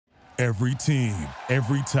Every team,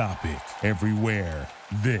 every topic, everywhere.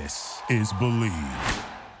 This is Believe.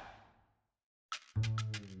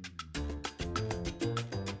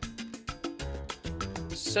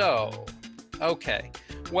 So, okay.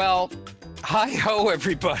 Well, hi-ho,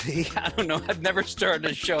 everybody. I don't know. I've never started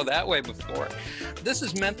a show that way before. This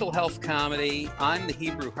is Mental Health Comedy. I'm the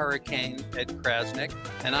Hebrew Hurricane, Ed Krasnick,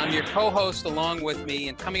 and I'm your co-host along with me.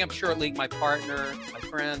 And coming up shortly, my partner, my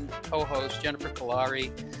friend, co-host, Jennifer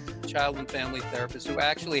Kalari, child and family therapist who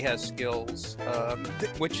actually has skills,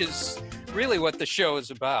 which is really what the show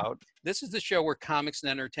is about. This is the show where comics and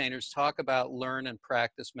entertainers talk about, learn, and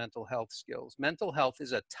practice mental health skills. Mental health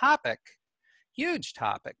is a topic, huge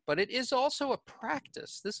topic, but it is also a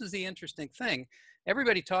practice. This is the interesting thing.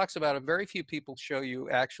 Everybody talks about it. Very few people show you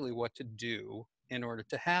actually what to do in order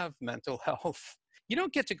to have mental health. You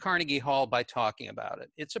don't get to Carnegie Hall by talking about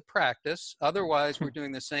it. It's a practice. Otherwise, we're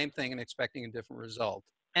doing the same thing and expecting a different result.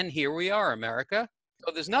 And here we are, America.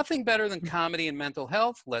 So there's nothing better than comedy and mental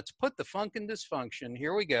health. Let's put the funk in dysfunction.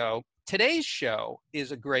 Here we go. Today's show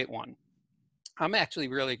is a great one. I'm actually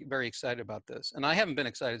really very excited about this. And I haven't been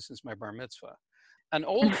excited since my bar mitzvah. An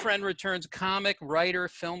old friend returns, comic, writer,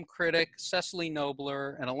 film critic, Cecily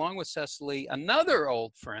Knobler. And along with Cecily, another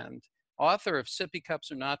old friend, author of Sippy Cups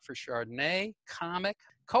Are Not for Chardonnay, comic,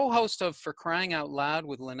 co-host of For Crying Out Loud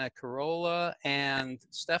with Lynette Carolla and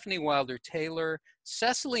Stefanie Wilder-Taylor.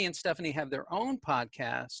 Cecily and Stefanie have their own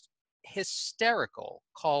podcast, hysterical,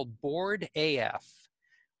 called Bored AF,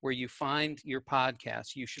 where you find your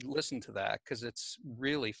podcast. You should listen to that because it's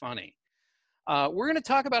really funny. We're going to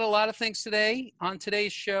talk about a lot of things today. On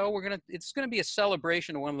today's show, it's going to be a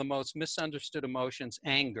celebration of one of the most misunderstood emotions,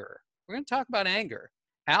 anger. We're going to talk about anger.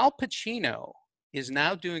 Al Pacino is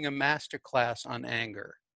now doing a masterclass on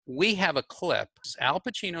anger. We have a clip. It's Al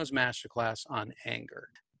Pacino's masterclass on anger.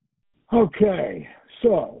 Okay,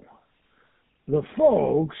 so the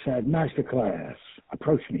folks at Masterclass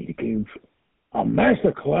approached me to give a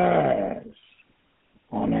masterclass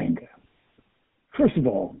on anger. First of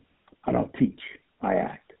all, I don't teach, I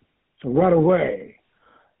act. So right away,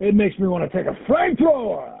 it makes me want to take a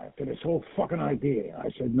flamethrower after this whole fucking idea. I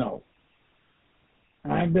said no.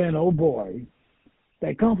 And then, oh boy,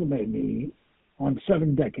 they complimented me on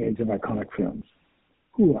 7 decades of iconic films.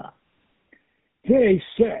 Hoorah. They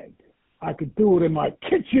said I could do it in my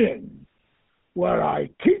kitchen, where I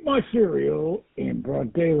keep my cereal in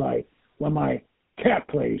broad daylight when my cat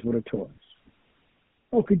plays with her toys.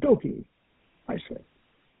 Okie dokie, I said.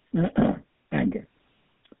 Anger.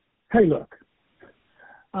 Hey, look.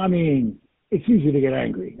 I mean, it's easy to get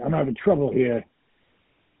angry. I'm having trouble here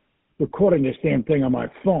recording this damn thing on my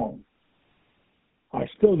phone. I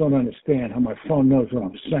still don't understand how my phone knows what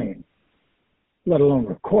I'm saying, let alone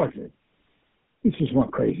records it. It's just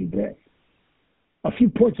one crazy day. A few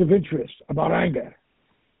points of interest about anger.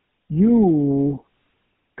 You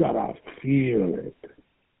gotta feel it.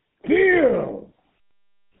 Feel!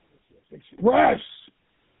 Express!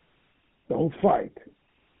 Don't fight.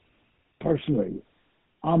 Personally,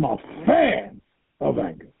 I'm a fan of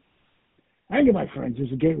anger. Anger, my friends,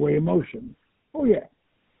 is a gateway emotion. Oh, yeah.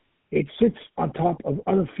 It sits on top of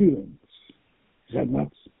other feelings. Is that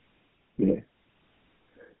nuts? Yeah.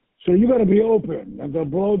 So you got to be open and to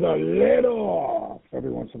blow the lid off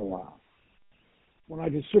every once in a while. When I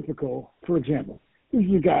did Reciprocal, for example, this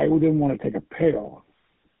is a guy who didn't want to take a payoff.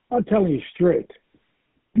 I'm telling you straight,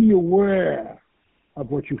 be aware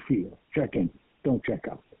of what you feel. Check in, don't check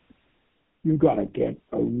out. You got to get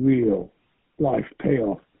a real life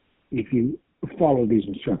payoff if you follow these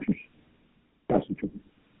instructions. That's the truth.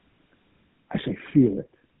 I say feel it.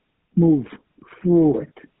 Move through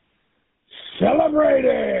it. Celebrate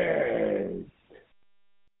it!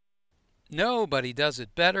 Nobody does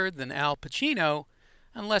it better than Al Pacino,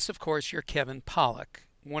 unless, of course, you're Kevin Pollak,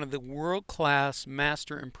 one of the world-class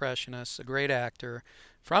master impressionists, a great actor,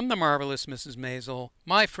 from the marvelous Mrs. Maisel,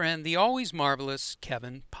 my friend, the always marvelous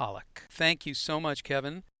Kevin Pollak. Thank you so much,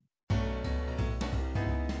 Kevin.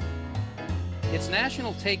 It's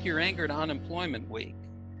National Take Your Anger to Unemployment Week.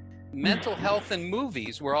 Mental health and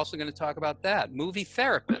movies, we're also going to talk about that. Movie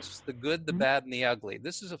therapists, the good, the bad, and the ugly.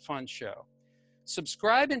 This is a fun show.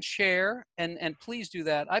 Subscribe and share, and please do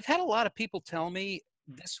that. I've had a lot of people tell me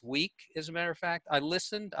this week, as a matter of fact, I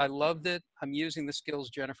listened, I loved it, I'm using the skills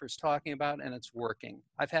Jennifer's talking about, and it's working.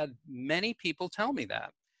 I've had many people tell me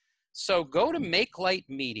that. So go to Make Light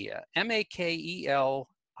Media, MakeLight,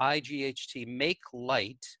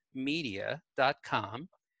 makelightmedia.com,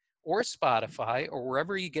 or Spotify, or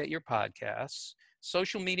wherever you get your podcasts.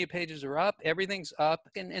 Social media pages are up, everything's up,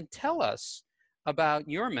 and tell us about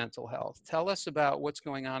your mental health. Tell us about what's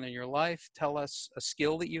going on in your life. Tell us a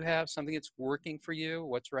skill that you have, something that's working for you,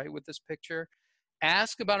 what's right with this picture.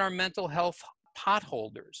 Ask about our mental health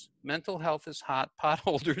potholders. Mental health is hot.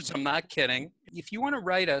 Potholders, I'm not kidding. If you want to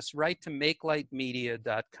write us, write to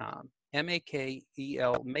makelightmedia.com.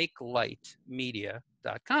 M-A-K-E-L,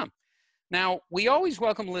 makelightmedia.com. Now, we always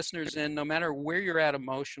welcome listeners in, no matter where you're at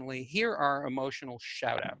emotionally. Here are emotional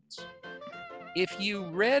shout-outs. If you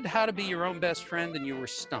read How to Be Your Own Best Friend and you were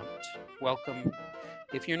stumped, welcome.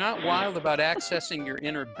 If you're not wild about accessing your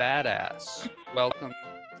inner badass, welcome.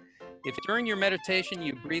 If during your meditation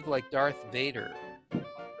you breathe like Darth Vader, welcome.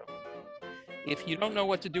 If you don't know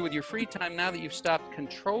what to do with your free time now that you've stopped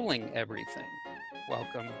controlling everything,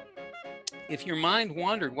 welcome. If your mind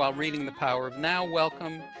wandered while reading The Power of Now,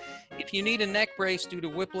 welcome. If you need a neck brace due to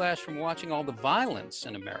whiplash from watching all the violence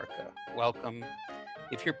in America, welcome.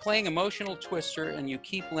 If you're playing emotional twister and you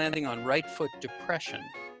keep landing on right foot depression,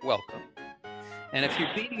 welcome. And if you're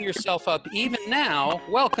beating yourself up even now,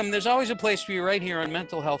 welcome. There's always a place for you right here on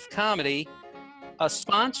Mental Health Comedy. A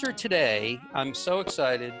sponsor today, I'm so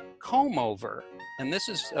excited, Comb Over. And this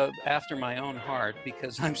is after my own heart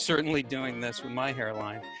because I'm certainly doing this with my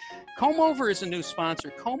hairline. Comb Over is a new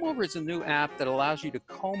sponsor. Comb Over is a new app that allows you to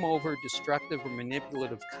comb over destructive or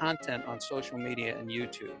manipulative content on social media and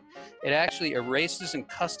YouTube. It actually erases and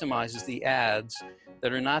customizes the ads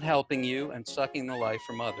that are not helping you and sucking the life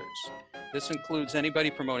from others. This includes anybody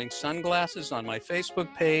promoting sunglasses on my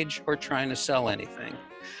Facebook page or trying to sell anything.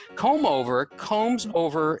 Comb Over combs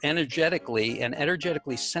over energetically and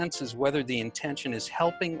energetically senses whether the intention is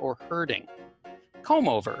helping or hurting. Comb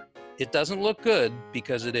Over. It doesn't look good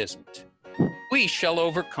because it isn't. We shall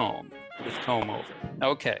overcome with Comb Over.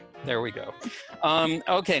 Okay, there we go.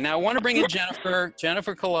 Okay, now I want to bring in Jennifer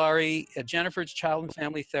Kalari. Jennifer's child and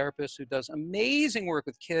family therapist who does amazing work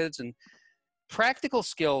with kids and practical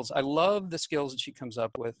skills. I love the skills that she comes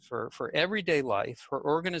up with for everyday life. Her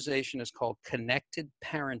organization is called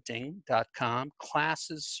connectedparenting.com.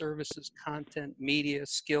 Classes, services, content, media,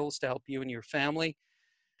 skills to help you and your family.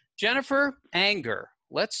 Jennifer, anger.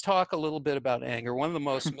 Let's talk a little bit about anger, one of the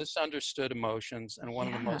most misunderstood emotions and one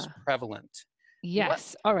of the most prevalent.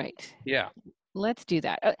 Yes. All right. Yeah. Let's do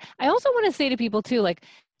that. I also want to say to people too, like,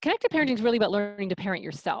 connected parenting is really about learning to parent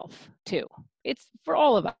yourself too. It's for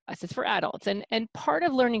all of us. It's for adults. And part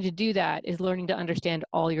of learning to do that is learning to understand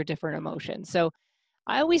all your different emotions. So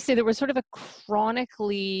I always say that we're sort of a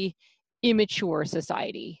chronically immature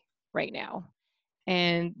society right now.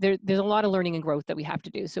 And there's a lot of learning and growth that we have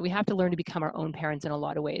to do. So we have to learn to become our own parents in a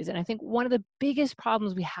lot of ways. And I think one of the biggest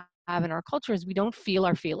problems we have in our culture is we don't feel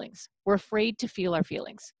our feelings. We're afraid to feel our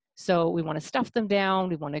feelings. So we want to stuff them down.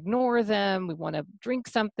 We want to ignore them. We want to drink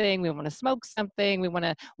something. We want to smoke something. We want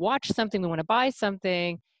to watch something. We want to buy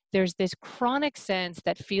something. There's this chronic sense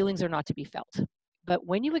that feelings are not to be felt. But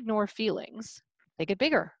when you ignore feelings, they get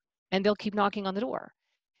bigger and they'll keep knocking on the door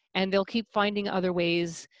and they'll keep finding other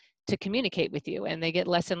ways to communicate with you, and they get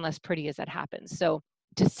less and less pretty as that happens. So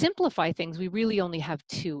to simplify things, we really only have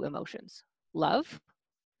two emotions, love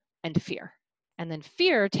and fear. And then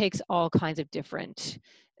fear takes all kinds of different,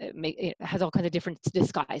 it has all kinds of different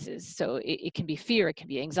disguises. So it can be fear, it can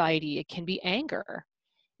be anxiety, it can be anger,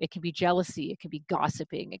 it can be jealousy, it can be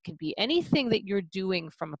gossiping, it can be anything that you're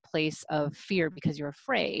doing from a place of fear because you're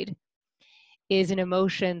afraid is an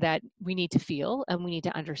emotion that we need to feel and we need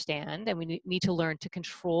to understand, and we need to learn to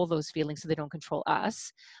control those feelings so they don't control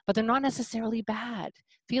us, but they're not necessarily bad.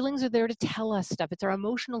 Feelings are there to tell us stuff. It's our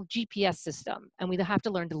emotional GPS system, and we have to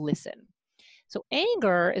learn to listen. So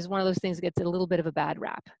anger is one of those things that gets a little bit of a bad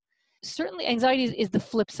rap. Certainly anxiety is the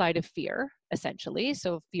flip side of fear, essentially.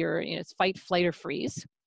 So fear, it's fight, flight, or freeze.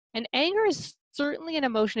 And anger is certainly an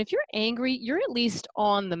emotion. If you're angry, you're at least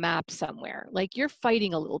on the map somewhere. Like you're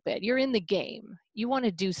fighting a little bit. You're in the game. You want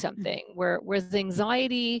to do something. Whereas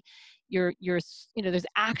anxiety, you're there's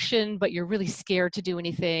action, but you're really scared to do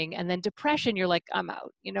anything. And then depression, you're like, I'm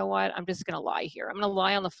out. You know what? I'm just going to lie here. I'm going to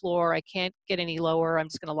lie on the floor. I can't get any lower. I'm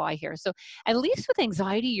just going to lie here. So at least with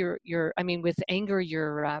anxiety, with anger,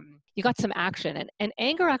 you got some action, and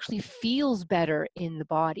anger actually feels better in the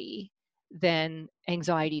body than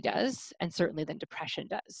anxiety does, and certainly than depression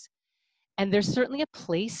does. And there's certainly a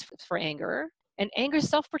place for anger, and anger is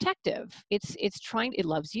self-protective. It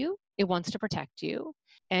loves you, it wants to protect you,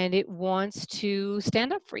 and it wants to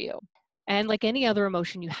stand up for you. And like any other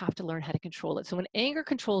emotion, you have to learn how to control it. So when anger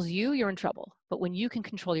controls you, you're in trouble. But when you can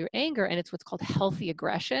control your anger, and it's what's called healthy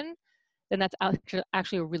aggression, then that's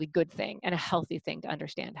actually a really good thing and a healthy thing to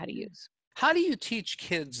understand how to use. How do you teach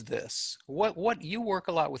kids this? What you work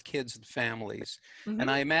a lot with kids and families, and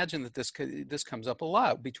I imagine that this comes up a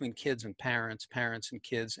lot between kids and parents, parents and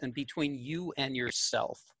kids, and between you and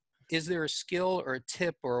yourself. Is there a skill or a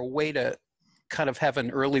tip or a way to kind of have an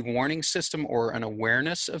early warning system or an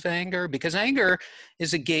awareness of anger? Because anger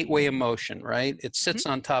is a gateway emotion, right? It sits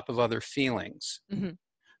on top of other feelings.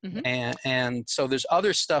 And so there's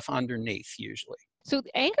other stuff underneath usually. So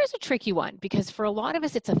anger is a tricky one because for a lot of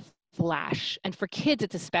us, it's a flash. And for kids,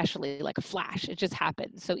 it's especially like a flash. It just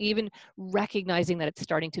happens. So even recognizing that it's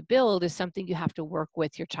starting to build is something you have to work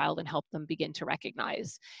with your child and help them begin to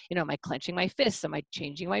recognize. You know, am I clenching my fists? Am I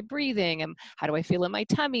changing my breathing? How do I feel in my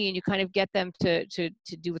tummy? And you kind of get them to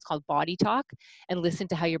do what's called body talk and listen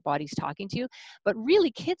to how your body's talking to you. But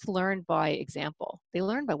really, kids learn by example. They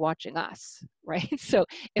learn by watching us, right? So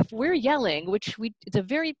if we're yelling, it's a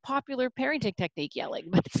very popular parenting technique, yelling,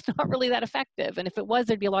 but it's not really that effective. And if it was,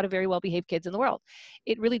 there'd be a lot of very well-behaved kids in the world.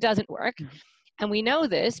 It really doesn't work. And we know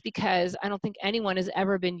this because I don't think anyone has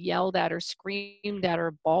ever been yelled at or screamed at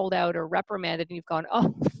or bawled out or reprimanded and you've gone,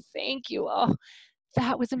 oh, thank you. Oh,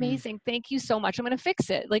 that was amazing. Thank you so much. I'm going to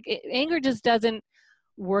fix it. Anger just doesn't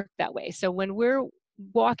work that way. So when we're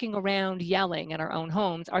walking around yelling in our own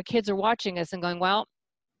homes, our kids are watching us and going, well,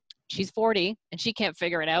 she's 40 and she can't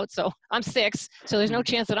figure it out. So I'm 6. So there's no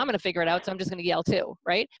chance that I'm going to figure it out. So I'm just going to yell too,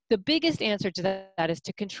 right? The biggest answer to that is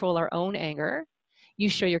to control our own anger. You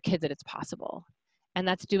show your kids that it's possible. And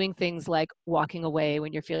that's doing things like walking away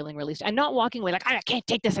when you're feeling released and not walking away like, I can't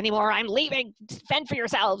take this anymore. I'm leaving. Fend for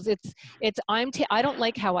yourselves. I don't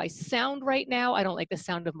like how I sound right now. I don't like the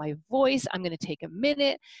sound of my voice. I'm going to take a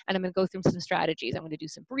minute and I'm going to go through some strategies. I'm going to do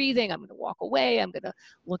some breathing. I'm going to walk away. I'm going to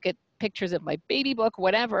look at pictures of my baby book,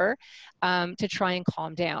 whatever, to try and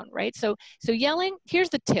calm down, right? So yelling, here's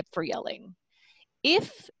the tip for yelling.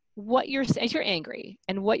 If you're angry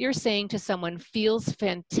and what you're saying to someone feels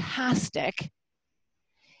fantastic,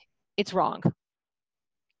 it's wrong.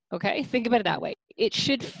 Okay? Think about it that way. It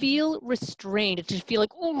should feel restrained. It should feel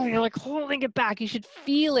like, oh, you're like holding it back. You should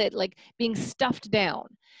feel it like being stuffed down.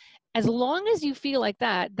 As long as you feel like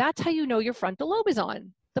that, that's how you know your frontal lobe is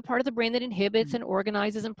on. The part of the brain that inhibits and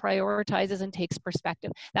organizes and prioritizes and takes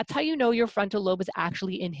perspective. That's how you know your frontal lobe is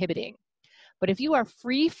actually inhibiting. But if you are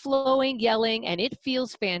free-flowing, yelling, and it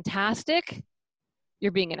feels fantastic,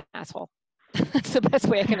 you're being an asshole. That's the best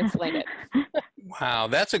way I can explain it. Wow,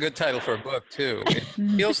 that's a good title for a book too. It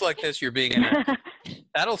feels like this, you're being an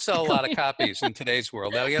that'll sell a lot of copies in today's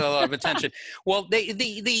world. That'll get a lot of attention. Well,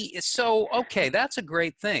 so okay, that's a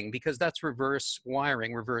great thing because that's reverse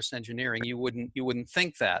wiring, reverse engineering. You wouldn't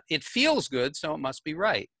think that. It feels good, so it must be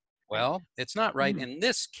right. Well, it's not right. In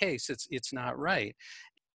this case, it's not right.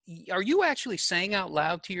 Are you actually saying out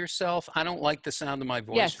loud to yourself, I don't like the sound of my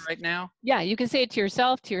voice right now? Yeah, you can say it to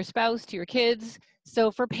yourself, to your spouse, to your kids.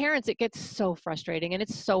 So for parents, it gets so frustrating and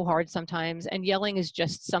it's so hard sometimes. And yelling is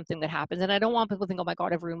just something that happens. And I don't want people to think, oh my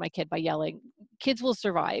God, I've ruined my kid by yelling. Kids will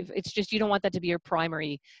survive. It's just you don't want that to be your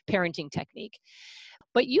primary parenting technique.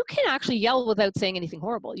 But you can actually yell without saying anything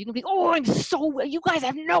horrible. You can be, oh, you guys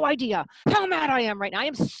have no idea how mad I am right now. I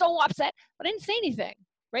am so upset, but I didn't say anything.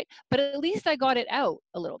 Right? But at least I got it out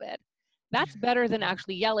a little bit. That's better than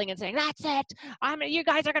actually yelling and saying, that's it. You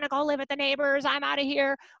guys are going to go live with the neighbors. I'm out of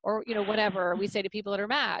here. Or, whatever we say to people that are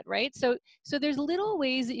mad, right? So there's little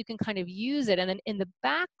ways that you can kind of use it. And then in the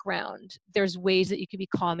background, there's ways that you can be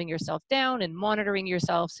calming yourself down and monitoring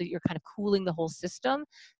yourself so you're kind of cooling the whole system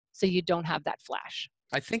so you don't have that flash.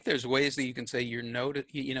 I think there's ways that you can say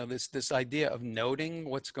this idea of noting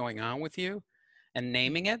what's going on with you and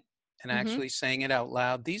naming it. And actually saying it out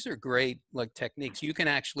loud. These are great techniques. You can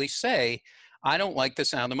actually say, I don't like the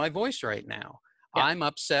sound of my voice right now. Yeah. I'm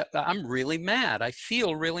upset. I'm really mad. I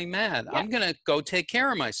feel really mad. Yeah. I'm going to go take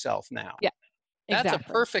care of myself now. Yeah, exactly. That's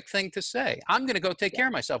a perfect thing to say. I'm going to go take care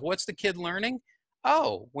of myself. What's the kid learning?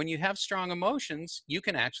 Oh, when you have strong emotions, you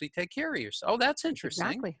can actually take care of yourself. Oh, that's interesting.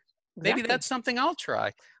 Exactly. Maybe that's something I'll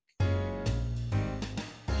try.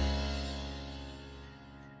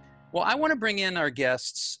 Well, I want to bring in our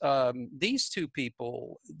guests. These two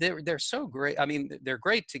people, they're so great. I mean, they're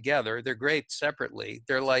great together. They're great separately.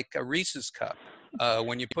 They're like a Reese's cup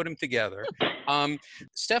when you put them together.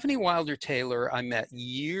 Stefanie Wilder-Taylor, I met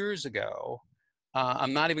years ago.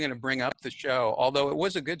 I'm not even going to bring up the show, although it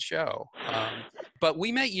was a good show. But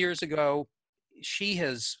we met years ago. She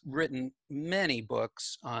has written many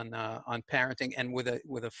books on parenting, and with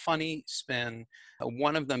a funny spin.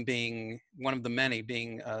 One of the many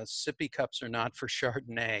being "Sippy Cups Are Not for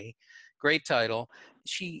Chardonnay." Great title.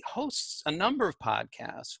 She hosts a number of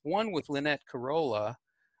podcasts. One with Lynette Carolla,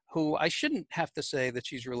 who I shouldn't have to say that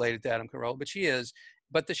she's related to Adam Carolla, but she is.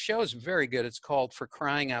 But the show is very good. It's called For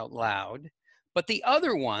Crying Out Loud. But the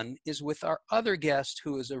other one is with our other guest,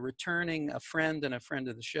 who is a friend and a friend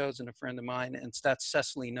of the show's and a friend of mine. And that's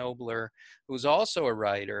Cecily Knobler, who's also a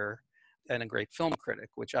writer and a great film critic,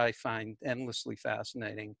 which I find endlessly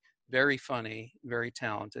fascinating. Very funny, very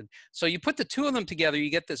talented. So you put the two of them together, you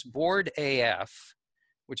get this Bored AF,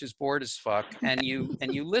 which is bored as fuck, and you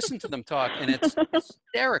listen to them talk, and it's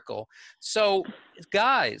hysterical. So,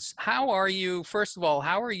 guys, how are you? First of all,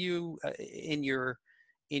 how are you in your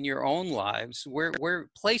own lives? Where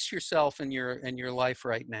place yourself in your life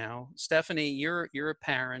right now? Stefanie, you're a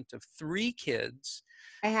parent of 3 kids.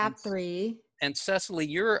 I have 3. And Cecily,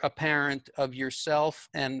 you're a parent of yourself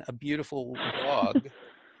and a beautiful dog.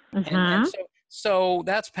 And so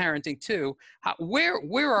that's parenting too.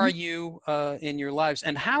 Where are you in your lives,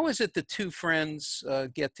 and how is it the two friends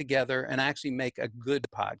get together and actually make a good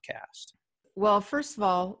podcast? Well, first of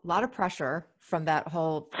all, a lot of pressure from that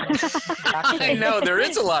whole I know there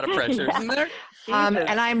is a lot of pressure, isn't there?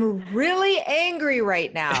 And I'm really angry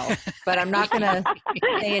right now, but I'm not going to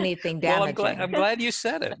say anything damaging. Well, I'm glad you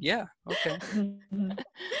said it. Yeah. Okay.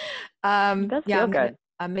 That's feel good.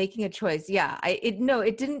 I'm making a choice. Yeah.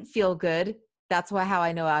 It didn't feel good. That's how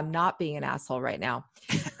I know I'm not being an asshole right now.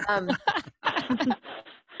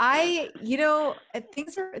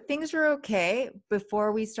 Things are okay.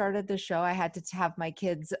 Before we started the show, I had to have my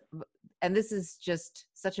kids, and this is just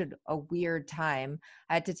such a weird time.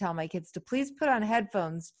 I had to tell my kids to please put on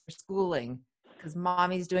headphones for schooling because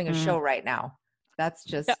mommy's doing a show right now. That's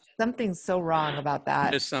just something so wrong about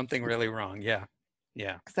that. There's something really wrong. Yeah.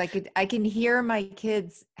 Yeah. Because I can hear my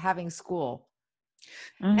kids having school.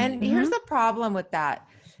 And here's the problem with that.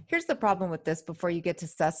 Here's the problem with this before you get to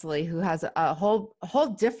Cecily, who has a whole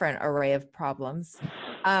different array of problems.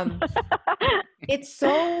 It's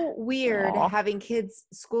so weird having kids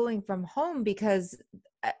schooling from home because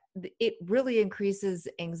it really increases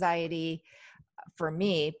anxiety for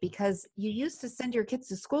me, because you used to send your kids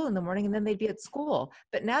to school in the morning and then they'd be at school.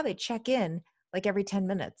 But now they check in like every 10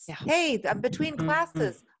 minutes. Yeah. Hey, I'm between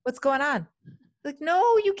classes. What's going on? Like,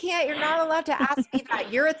 no, you can't. You're not allowed to ask me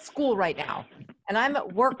that. You're at school right now. And I'm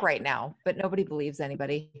at work right now. But nobody believes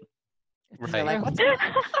anybody. Right. Like, what's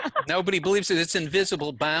Nobody believes it. It's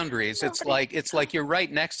invisible boundaries. It's like you're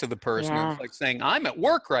right next to the person. Yeah. It's like saying, I'm at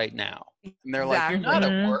work right now. And they're like, you're not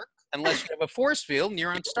at work unless you have a force field and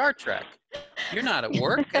you're on Star Trek. You're not at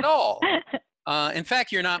work at all. In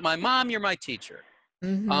fact, you're not my mom. You're my teacher.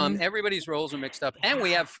 Everybody's roles are mixed up. And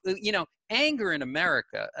we have, anger in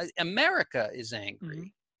America. America is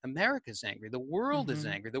angry. America's angry. The world is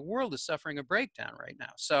angry. The world is suffering a breakdown right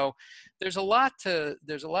now. So there's a lot to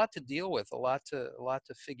deal with, a lot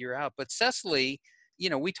to figure out. But Cecily,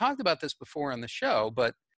 we talked about this before on the show,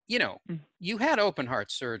 but you had open heart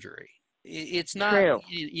surgery. It's not, true.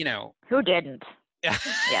 Who didn't? Yeah.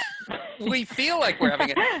 We feel like we're having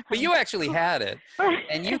it, but you actually had it,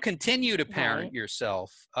 and you continue to parent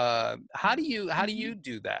yourself. How do you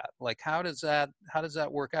do that? Like, how does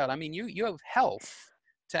that work out? I mean, you have health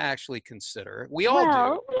to actually consider. We all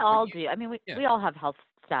do. We all do. I mean, we all have health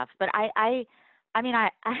stuff, but I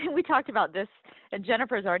we talked about this, and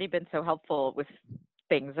Jennifer's already been so helpful with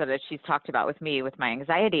things that she's talked about with me with my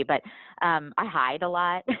anxiety, but I hide a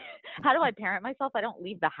lot. How do I parent myself? I don't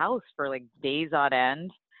leave the house for like days on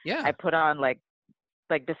end. Yeah. I put on like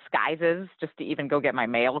disguises just to even go get my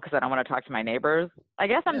mail because I don't want to talk to my neighbors. I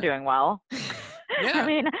guess I'm doing well. Yeah. I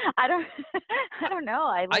mean, I don't know.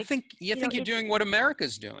 I think you're doing what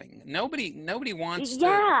America's doing. Nobody wants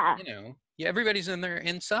everybody's in there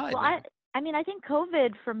inside. Well, I mean, I think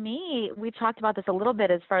COVID for me, we talked about this a little bit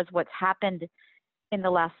as far as what's happened in the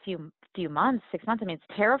last few months, 6 months. I mean,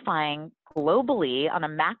 it's terrifying globally on a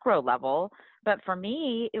macro level. But for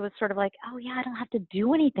me, it was sort of like, oh yeah, I don't have to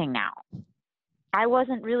do anything now. I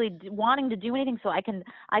wasn't really wanting to do anything, so I can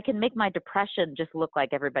make my depression just look like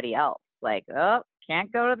everybody else. Like, oh,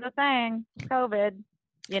 can't go to the thing, COVID,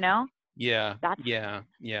 Yeah.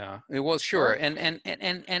 Well, sure. And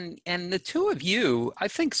the two of you, I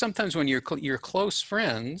think sometimes when you're close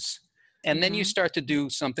friends, and then you start to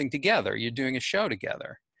do something together, you're doing a show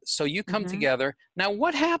together. So you come together. Now,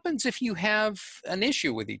 what happens if you have an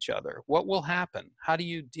issue with each other? What will happen? How do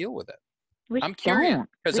you deal with it? I'm curious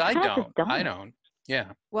because I don't.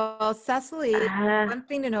 Yeah. Well, Cecily, one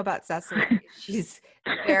thing to know about Cecily, she's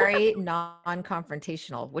very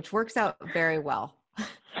non-confrontational, which works out very well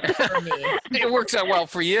for me. It works out well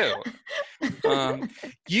for you.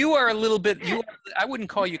 You are a little bit, I wouldn't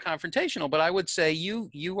call you confrontational, but I would say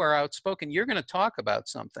you are outspoken. You're going to talk about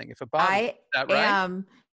something if it bothers you. Is that right?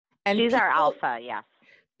 And she's our alpha, yes.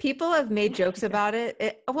 People have made jokes about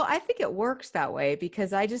it. Well, I think it works that way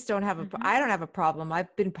because I just don't have I don't have a problem.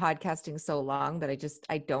 I've been podcasting so long that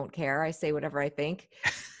I don't care. I say whatever I think.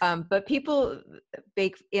 But people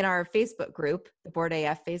in our Facebook group, the Board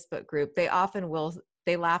AF Facebook group, they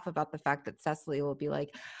laugh about the fact that Cecily will be like,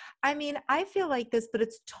 I mean, I feel like this, but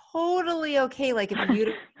it's totally okay. Like if you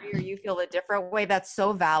don't agree or you feel a different way, that's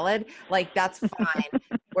so valid. Like that's fine.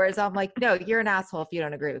 Whereas I'm like, no, you're an asshole if you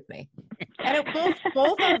don't agree with me. And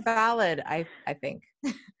both are valid, I think.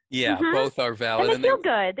 Yeah, both are valid. And they feel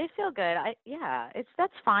good. They feel good.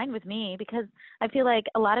 That's fine with me because I feel like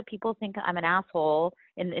a lot of people think I'm an asshole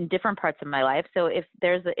in different parts of my life. So if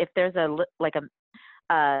there's a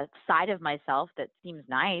side of myself that seems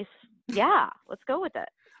nice, yeah, let's go with it.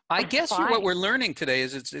 I guess what we're learning today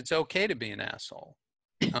is it's okay to be an asshole.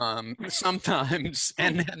 Sometimes,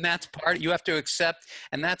 and that's you have to accept,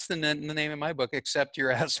 and that's the name of my book, accept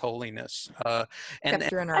your assholiness. I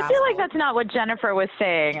feel like that's not what Jennifer was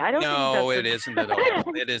saying. I don't think it isn't at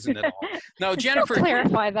all. It isn't at all. No, Jennifer,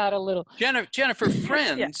 clarify that a little. Jennifer,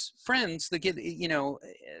 friends, that get,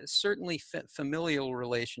 certainly familial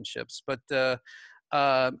relationships, but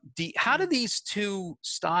how do these two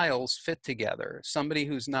styles fit together? Somebody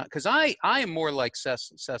who's not, because I am more like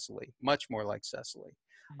Cecily, much more like Cecily.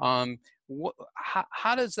 How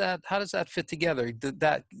does that fit together?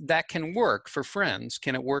 That can work for friends.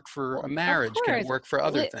 Can it work for a marriage? Can it work for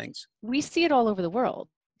other things? We see it all over the world.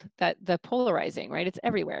 That the polarizing, right? It's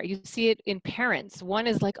everywhere. You see it in parents. One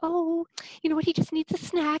is like, oh, you know what? He just needs a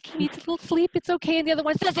snack. He needs a little sleep. It's okay. And the other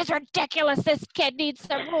one says, this is ridiculous. This kid needs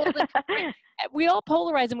some rules. We all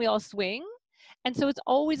polarize and we all swing. And so it's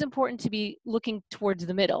always important to be looking towards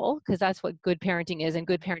the middle because that's what good parenting is and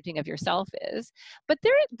good parenting of yourself is. But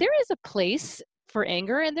there is a place for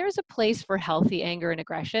anger and there's a place for healthy anger and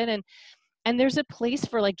aggression. And there's a place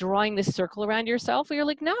for like drawing this circle around yourself where you're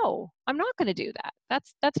like, no, I'm not going to do that.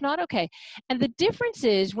 That's not okay. And the difference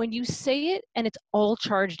is when you say it and it's all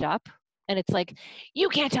charged up and it's like, you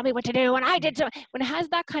can't tell me what to do. And I did so. When it has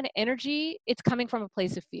that kind of energy, it's coming from a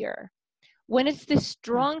place of fear. When it's this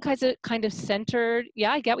strong kind of centered,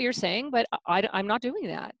 yeah, I get what you're saying, but I'm not doing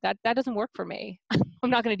that. That doesn't work for me. I'm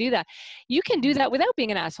not going to do that. You can do that without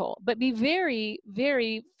being an asshole, but be very,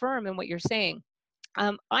 very firm in what you're saying.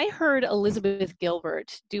 I heard Elizabeth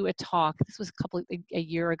Gilbert do a talk. This was a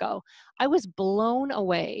year ago. I was blown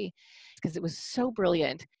away because it was so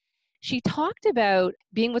brilliant. She talked about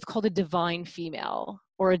being what's called a divine female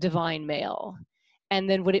or a divine male, and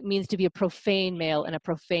then what it means to be a profane male and a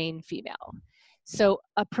profane female. So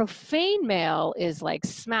a profane male is like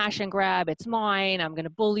smash and grab. It's mine. I'm going to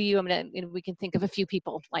bully you. And we can think of a few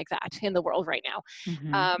people like that in the world right now.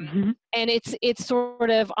 And it's sort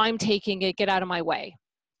of, I'm taking it, get out of my way.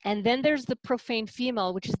 And then there's the profane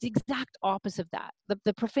female, which is the exact opposite of that.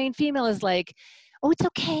 The profane female is like, oh, it's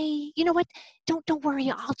okay. You know what? Don't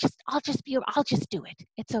worry. I'll just do it.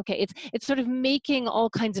 It's okay. It's sort of making all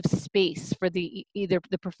kinds of space for either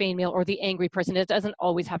the profane male or the angry person. It doesn't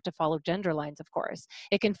always have to follow gender lines, of course.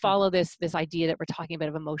 It can follow this idea that we're talking about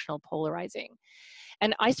of emotional polarizing.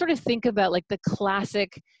 And I sort of think about like the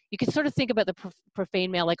classic, you can sort of think about the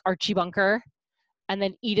profane male like Archie Bunker, and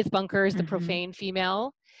then Edith Bunker is the profane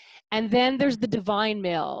female. And then there's the divine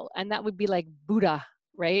male, and that would be like Buddha,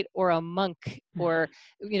 right? Or a monk, or,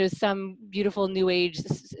 some beautiful new age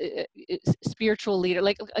spiritual leader,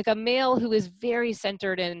 like a male who is very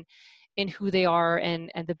centered in who they are and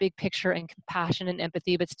the big picture and compassion and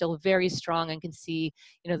empathy, but still very strong and can see,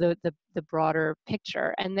 the broader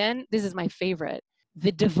picture. And then this is my favorite,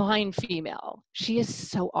 the divine female. She is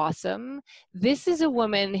so awesome. This is a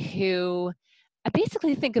woman who I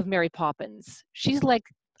basically think of Mary Poppins. She's like,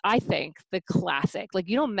 I think, the classic. Like,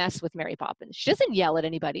 you don't mess with Mary Poppins. She doesn't yell at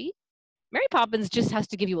anybody. Mary Poppins just has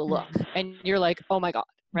to give you a look, and you're like, oh my God,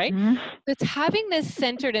 right? It's having this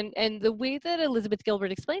centered, and the way that Elizabeth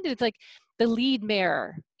Gilbert explained it, it's like the lead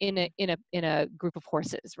mare in a group of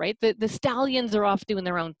horses, right? The stallions are off doing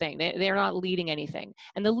their own thing. They're not leading anything.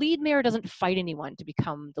 And the lead mare doesn't fight anyone to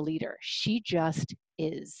become the leader. She just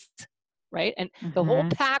is, right? And the whole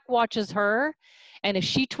pack watches her. And if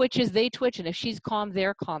she twitches, they twitch. And if she's calm,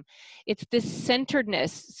 they're calm. It's this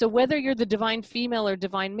centeredness. So whether you're the divine female or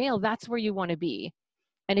divine male, that's where you want to be.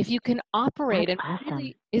 And if you can operate, that's and awesome.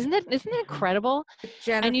 really, isn't that incredible?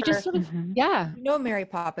 Jennifer, And you just sort of, yeah. Mary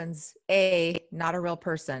Poppins, not a real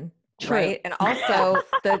person. True. Right? And also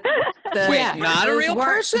Wait, not a real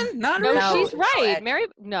person? Not a real she's right. Mary,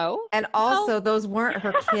 no. And also those weren't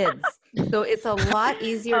her kids. So it's a lot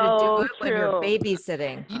easier to do it when you're true.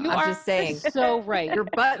 babysitting. You I'm are just saying. so right. Your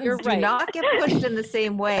buttons You're do right. not get pushed in the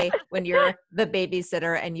same way when you're the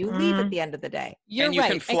babysitter and you leave at the end of the day. You're and you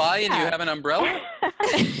right. can fly and you have an umbrella?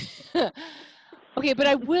 Okay, but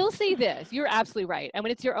I will say this. You're absolutely right. And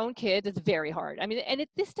when it's your own kids, it's very hard. I mean, and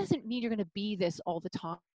this doesn't mean you're going to be this all the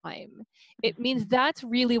time. It means that's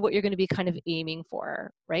really what you're going to be kind of aiming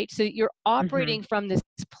for, right? So you're operating from this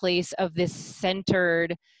place of this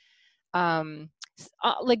centered,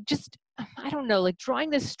 like just, I don't know, like drawing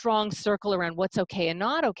this strong circle around what's okay and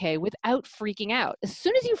not okay without freaking out. As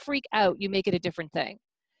soon as you freak out, you make it a different thing.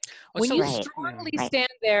 When you strongly stand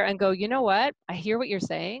there and go, you know what, I hear what you're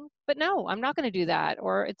saying, but no, I'm not going to do that,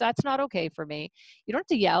 or that's not okay for me. You don't have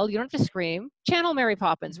to yell, you don't have to scream. Channel Mary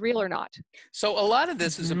Poppins, real or not. So a lot of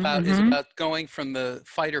this is about going from the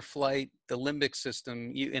fight or flight, the limbic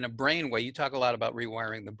system, in a brain way. You talk a lot about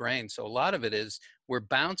rewiring the brain. So a lot of it is we're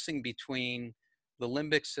bouncing between the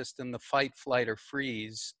limbic system, the fight, flight, or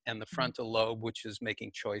freeze, and the frontal lobe, which is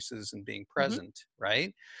making choices and being present,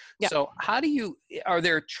 right? Yeah. So are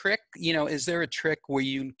there a trick, is there a trick where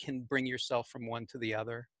you can bring yourself from one to the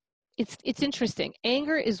other? It's interesting.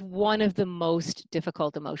 Anger is one of the most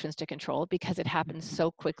difficult emotions to control because it happens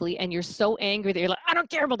so quickly, and you're so angry that you're like, I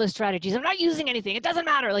don't care about the strategies. I'm not using anything. It doesn't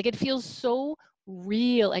matter. Like, it feels so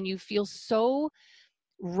real, and you feel so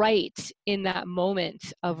right in that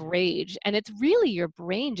moment of rage. And it's really your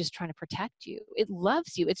brain just trying to protect you. It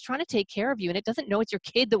loves you. It's trying to take care of you. And it doesn't know it's your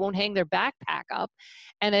kid that won't hang their backpack up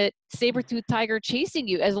and a saber-toothed tiger chasing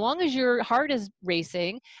you. As long as your heart is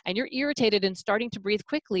racing and you're irritated and starting to breathe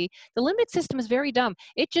quickly, the limbic system is very dumb.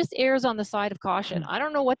 It just errs on the side of caution. I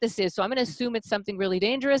don't know what this is, so I'm going to assume it's something really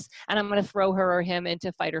dangerous, and I'm going to throw her or him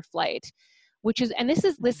into fight or flight.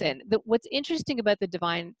 Listen, what's interesting about the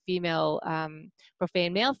divine female,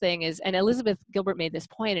 profane male thing is, and Elizabeth Gilbert made this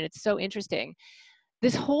point, and it's so interesting,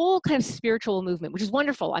 this whole kind of spiritual movement, which is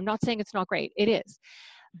wonderful. I'm not saying it's not great. It is.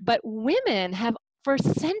 But women have, for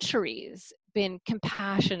centuries, been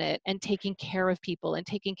compassionate and taking care of people and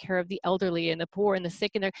taking care of the elderly and the poor and the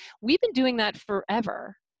sick. And we've been doing that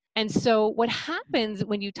forever. And so what happens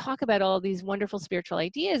when you talk about all these wonderful spiritual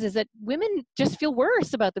ideas is that women just feel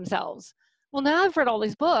worse about themselves. Well, now I've read all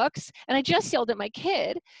these books and I just yelled at my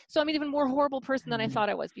kid, so I'm an even more horrible person than I thought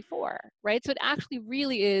I was before, right? So it actually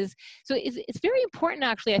really is, so it's very important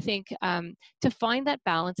actually, I think, to find that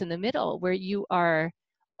balance in the middle where you are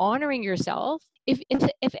honoring yourself.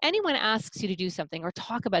 If anyone asks you to do something or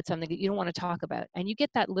talk about something that you don't want to talk about, and you get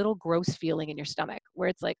that little gross feeling in your stomach where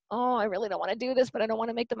it's like, oh, I really don't want to do this, but I don't want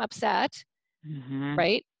to make them upset,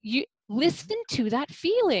 right? You listen to that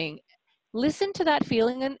feeling. Listen to that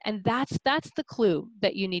feeling, and that's the clue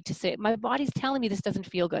that you need to say. My body's telling me this doesn't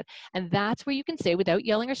feel good. And that's where you can say, without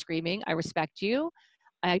yelling or screaming, I respect you.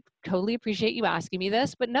 I totally appreciate you asking me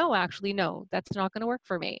this, but no, actually, no, that's not going to work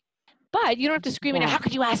for me. But you don't have to scream, how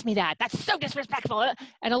could you ask me that? That's so disrespectful.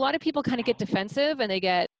 And a lot of people kind of get defensive, and they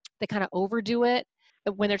kind of overdo it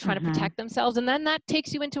when they're trying to protect themselves. And then that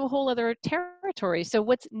takes you into a whole other territory. So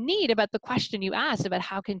what's neat about the question you asked about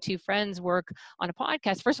how can two friends work on a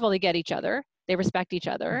podcast, first of all, they get each other, they respect each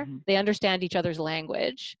other, they understand each other's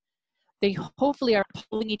language, they hopefully are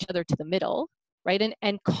pulling each other to the middle, right?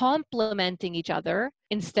 And complementing each other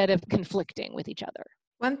instead of conflicting with each other.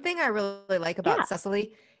 One thing I really like about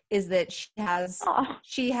Cecily is that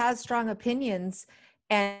she has strong opinions,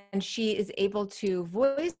 and she is able to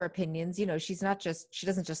voice her opinions. She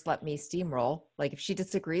doesn't just let me steamroll. Like, if she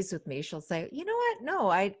disagrees with me, she'll say, you know what? No,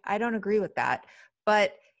 I don't agree with that.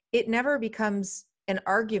 But it never becomes an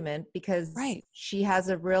argument because she has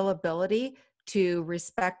a real ability to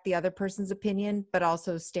respect the other person's opinion, but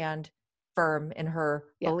also stand firm in her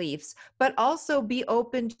beliefs, but also be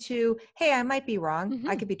open to, hey, I might be wrong.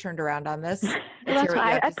 I could be turned around on this. I'm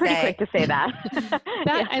pretty quick to say that.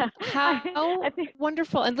 And how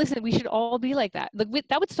wonderful. And listen, we should all be like that.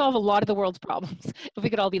 That would solve a lot of the world's problems if we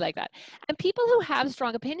could all be like that. And people who have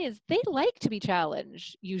strong opinions, they like to be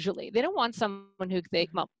challenged, usually. They don't want someone who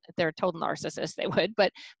if they're a total narcissist, they would.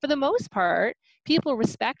 But for the most part, people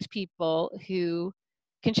respect people who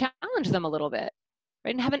can challenge them a little bit.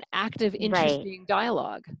 Right, and have an active, interesting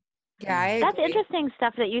dialogue. Yeah, that's interesting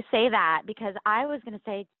stuff that you say that, because I was going to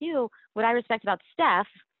say too, what I respect about Steph,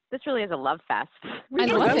 this really is a love fest. I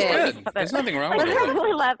love it. Good. There's nothing wrong with it. I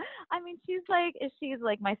really love. I mean, she's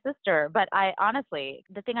like my sister. But I honestly,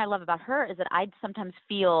 the thing I love about her is that I sometimes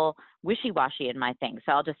feel wishy-washy in my things.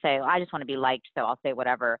 So I'll just say, I just want to be liked, so I'll say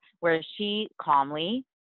whatever. Whereas she calmly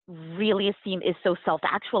really is so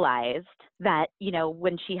self-actualized that,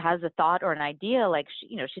 when she has a thought or an idea, like,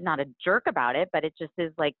 she's not a jerk about it, but it just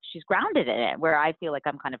is like, she's grounded in it, where I feel like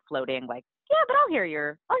I'm kind of floating, like, yeah, but I'll hear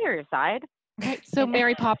your side. Right. So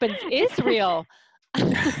Mary Poppins is real.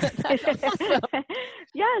 That's awesome.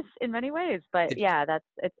 Yes, in many ways. But yeah,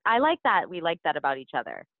 I like that. We like that about each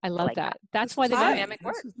other. I love that. That's why the dynamic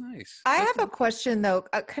works. This is nice. I have a question though.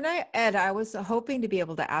 Ed, I was hoping to be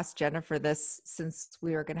able to ask Jennifer this, since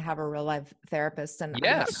we were going to have a real life therapist, and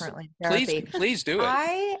I'm not currently in therapy. Please do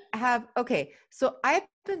it. So I've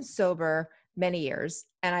been sober many years,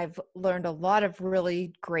 and I've learned a lot of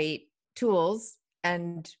really great tools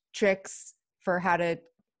and tricks for how to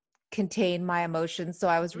contain my emotions. So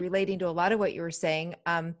I was relating to a lot of what you were saying.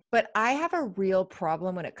 But I have a real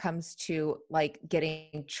problem when it comes to like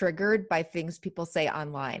getting triggered by things people say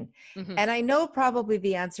online. Mm-hmm. And I know probably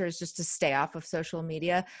the answer is just to stay off of social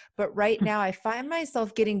media. But right now I find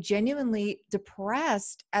myself getting genuinely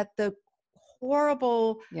depressed at the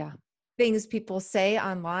horrible things people say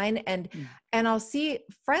online. And I'll see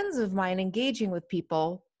friends of mine engaging with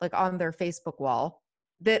people like on their Facebook wall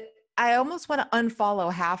that I almost want to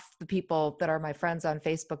unfollow half the people that are my friends on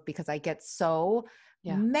Facebook, because I get so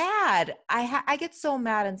mad. I get so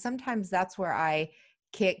mad. And sometimes that's where I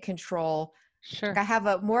can't control. Sure. Like I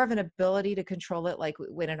have more of an ability to control it. Like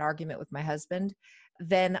when an argument with my husband,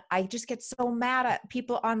 then I just get so mad at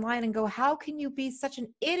people online and go, how can you be such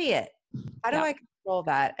an idiot? How do I control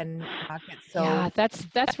that and not get so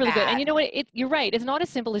that's really good. And you know what, you're right, it's not as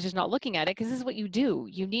simple as just not looking at it, because this is what you do.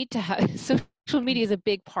 You need to have social media is a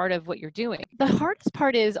big part of what you're doing. The hardest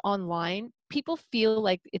part is online, people feel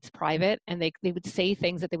like it's private, and they would say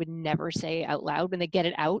things that they would never say out loud when they get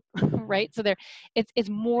it out. Right? So it's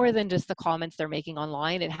more than just the comments they're making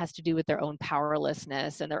online. It has to do with their own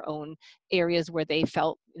powerlessness and their own areas where they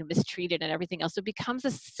felt mistreated and everything else. So it becomes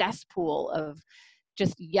a cesspool of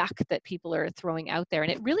just yuck that people are throwing out there.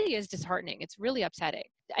 And it really is disheartening. It's really upsetting.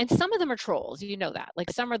 And some of them are trolls, that. Like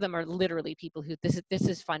some of them are literally people who this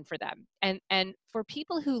is fun for them. And for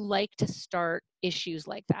people who like to start issues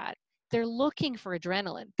like that, they're looking for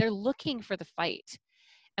adrenaline. They're looking for the fight.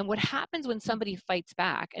 And what happens when somebody fights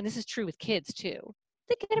back, and this is true with kids too,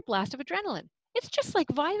 they get a blast of adrenaline. It's just like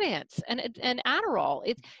Vyvanse and Adderall.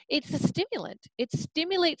 It's a stimulant. It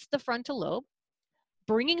stimulates the frontal lobe,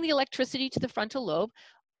 bringing the electricity to the frontal lobe,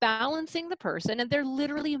 balancing the person, and they're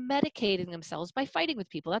literally medicating themselves by fighting with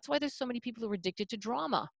people. That's why there's so many people who are addicted to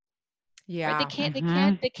drama. Yeah.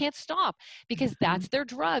 Right? They can't stop, because that's their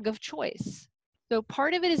drug of choice. So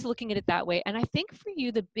part of it is looking at it that way. And I think for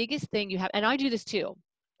you, the biggest thing you have, and I do this too,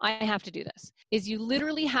 I have to do this, is you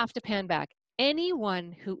literally have to pan back.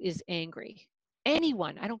 Anyone who is angry,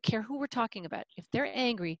 anyone, I don't care who we're talking about, if they're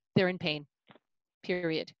angry, they're in pain,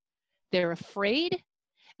 period. They're afraid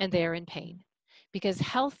and they're in pain, because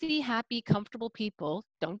healthy, happy, comfortable people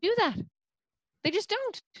don't do that. They just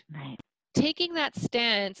don't. Right. Taking that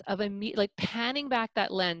stance of like panning back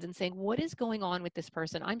that lens and saying, what is going on with this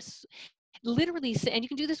person? I'm literally, and you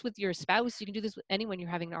can do this with your spouse, you can do this with anyone you're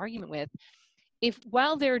having an argument with. If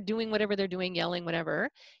while they're doing whatever they're doing, yelling, whatever,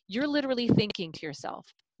 you're literally thinking to yourself,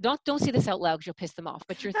 don't say this out loud because you'll piss them off,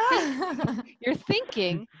 but you're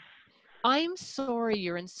thinking, I'm sorry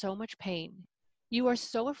you're in so much pain. You are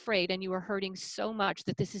so afraid and you are hurting so much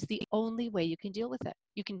that this is the only way you can deal with it.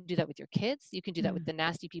 You can do that with your kids. You can do that with the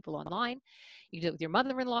nasty people online. You can do it with your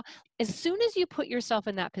mother-in-law. As soon as you put yourself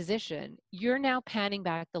in that position, you're now panning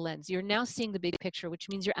back the lens. You're now seeing the big picture, which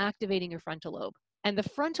means you're activating your frontal lobe. And the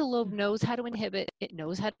frontal lobe knows how to inhibit. It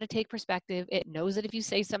knows how to take perspective. It knows that if you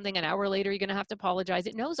say something an hour later, you're going to have to apologize.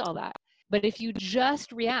 It knows all that. But if you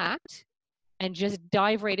just react and just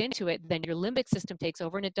dive right into it, then your limbic system takes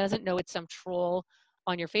over, and it doesn't know it's some troll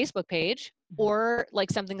on your Facebook page or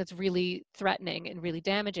like something that's really threatening and really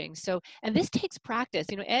damaging. So, and this takes practice.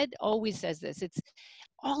 Ed always says this.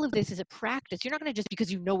 All of this is a practice. You're not going to just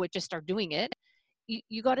because you know it, just start doing it.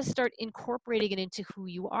 You got to start incorporating it into who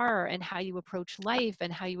you are and how you approach life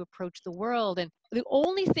and how you approach the world. And the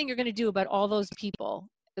only thing you're going to do about all those people,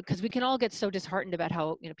 because we can all get so disheartened about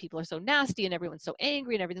how people are so nasty and everyone's so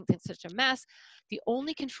angry and everything's such a mess. The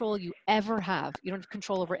only control you ever have, you don't have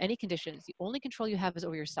control over any conditions. The only control you have is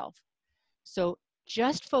over yourself. So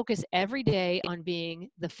just focus every day on being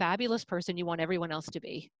the fabulous person you want everyone else to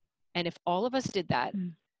be. And if all of us did that,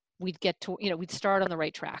 we'd get to, we'd start on the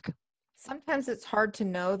right track. Sometimes it's hard to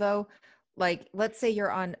know though. Like, let's say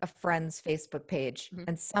you're on a friend's Facebook page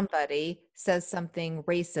and somebody says something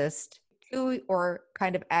racist to or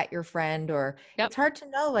kind of at your friend, or it's hard to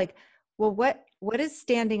know, like, well, what is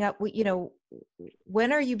standing up?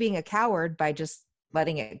 When are you being a coward by just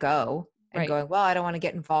letting it go and going, well, I don't want to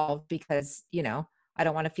get involved because, I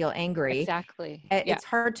don't want to feel angry. Exactly. It's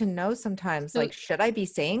hard to know sometimes, like, should I be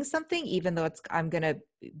saying something even though I'm going to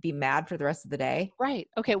be mad for the rest of the day? Right.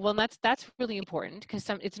 Okay. Well, that's really important because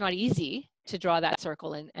it's not easy to draw that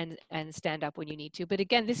circle and stand up when you need to. But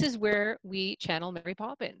again, this is where we channel Mary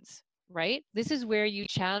Poppins, right? This is where you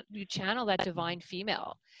channel that divine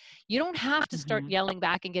female. You don't have to start yelling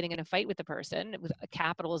back and getting in a fight with the person with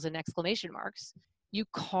capitals and exclamation marks. You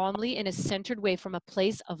calmly, in a centered way, from a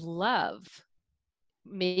place of love,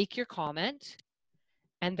 make your comment,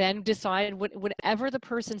 and then decide whatever the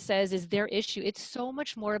person says is their issue. It's so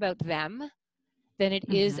much more about them than it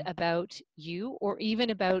is about you or even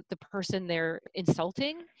about the person they're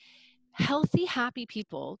insulting. Healthy, happy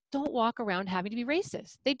people don't walk around having to be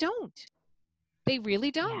racist. They don't. They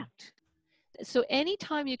really don't. Yeah. So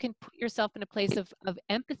anytime you can put yourself in a place of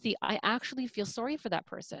empathy, I actually feel sorry for that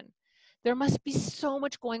person. There must be so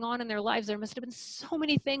much going on in their lives. There must have been so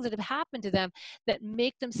many things that have happened to them that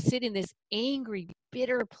make them sit in this angry,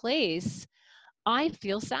 bitter place. I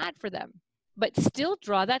feel sad for them, but still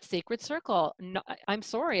draw that sacred circle. No, I'm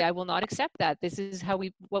sorry, I will not accept that. This is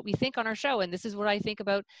what we think on our show, and this is what I think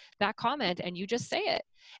about that comment, and you just say it.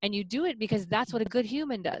 And you do it because that's what a good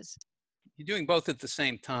human does. You're doing both at the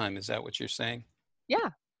same time. Is that what you're saying? Yeah.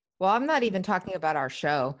 Well, I'm not even talking about our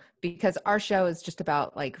show because our show is just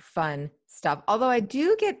about like fun stuff. Although I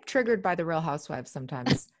do get triggered by the Real Housewives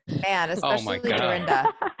sometimes. Man, especially Dorinda.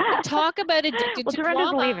 Talk about addicted to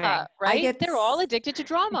drama, right? They're all addicted to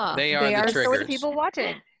drama. They are the triggers. So are the people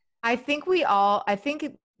watching. I think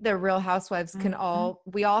the Real Housewives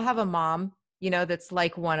we all have a mom, that's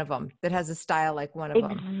like one of them, that has a style like one of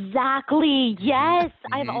them. Exactly. Yes.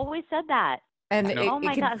 I've always said that. And it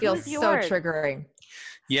can feel so triggering.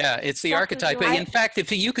 Yeah, it's the archetype. In fact, if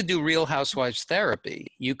you could do Real Housewives therapy,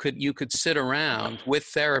 you could sit around with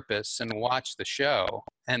therapists and watch the show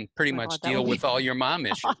and pretty much deal with all your mom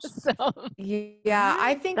issues. Awesome. Yeah,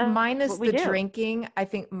 I think minus the drinking, I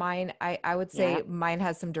think mine, I would say mine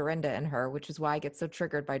has some Dorinda in her, which is why I get so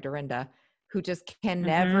triggered by Dorinda, who just can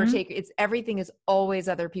never everything is always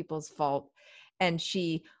other people's fault. And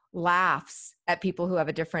she laughs at people who have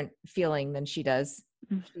a different feeling than she does.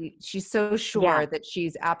 She's so sure that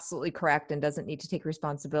she's absolutely correct and doesn't need to take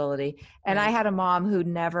responsibility. And I had a mom who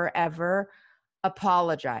never, ever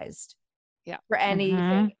apologized for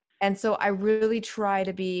anything. And so I really try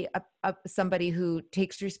to be somebody who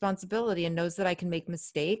takes responsibility and knows that I can make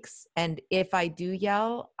mistakes. And if I do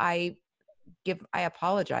yell, I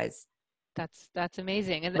apologize. That's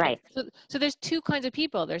amazing. And so there's two kinds of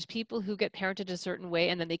people. There's people who get parented a certain way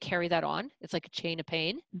and then they carry that on. It's like a chain of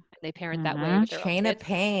pain. And they parent that way. Chain of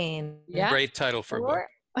pain. Yeah. Great title for a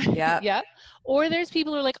book. Yeah. Yeah. Or there's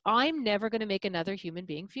people who are like, I'm never going to make another human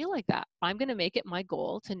being feel like that. I'm going to make it my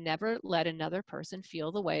goal to never let another person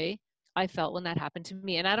feel the way I felt when that happened to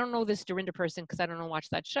me. And I don't know this Dorinda person because I don't watch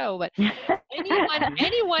that show, but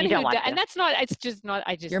anyone who does, and that's not, it's just not,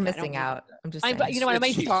 you're missing out. I'm just saying. You know what, I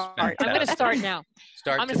might start. I'm going to start now.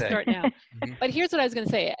 I'm going to start now. But here's what I was going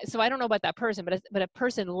to say. So I don't know about that person, but a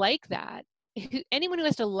person like that, anyone who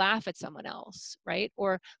has to laugh at someone else, right?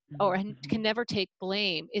 Or can never take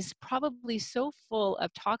blame is probably so full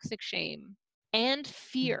of toxic shame and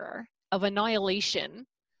fear of annihilation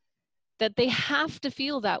that they have to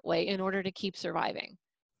feel that way in order to keep surviving.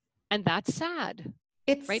 And that's sad.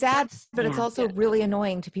 It's sad, but it's also really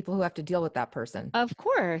annoying to people who have to deal with that person. Of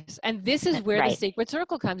course. And this is where the sacred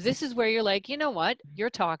circle comes. This is where you're like, you know what?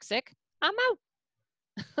 You're toxic. I'm out.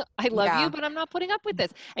 I love you, but I'm not putting up with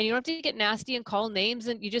this. And you don't have to get nasty and call names.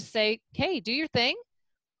 And you just say, hey, do your thing.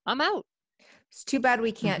 I'm out. It's too bad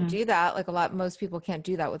we can't do that. Like most people can't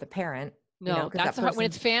do that with a parent. No, that's hard. When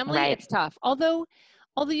it's family, it's tough. Although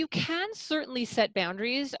you can certainly set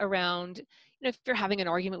boundaries around, if you're having an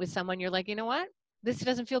argument with someone, you're like, you know what? This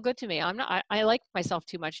doesn't feel good to me. I like myself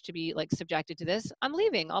too much to be like subjected to this. I'm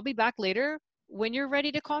leaving. I'll be back later when you're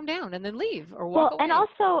ready to calm down, and then leave or walk away. And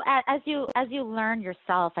also as you learn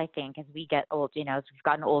yourself, I think as we get old, as we've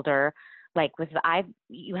gotten older, like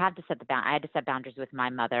you have to I had to set boundaries with my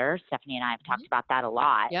mother. Stefanie and I have talked about that a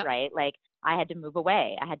lot, right? Like I had to move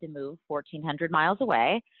away. I had to move 1,400 miles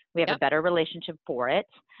away. We have a better relationship for it.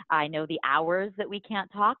 I know the hours that we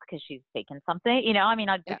can't talk because she's taken something,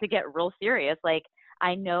 just to get real serious. Like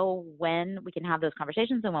I know when we can have those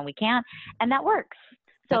conversations and when we can't, and that works.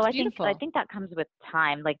 So I think that comes with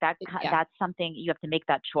time. Like that's something you have to make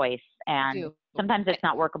that choice. And sometimes it's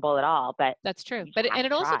not workable at all, but that's true. And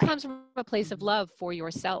it also comes from a place of love for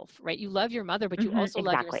yourself, right? You love your mother, but you also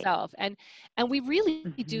love yourself. And we really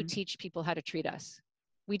do teach people how to treat us.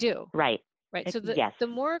 We do. Right. So the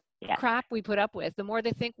more crap we put up with, the more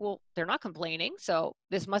they think, well, they're not complaining, so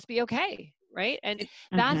this must be okay. right? And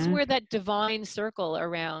that's where that divine circle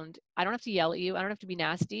around, I don't have to yell at you, I don't have to be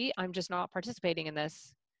nasty, I'm just not participating in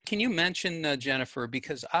this. Can you mention, Jennifer,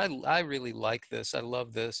 because I really like this. I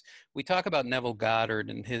love this. We talk about Neville Goddard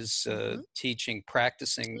and his teaching,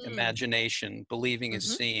 practicing imagination, believing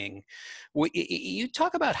is seeing. You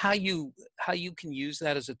talk about how you can use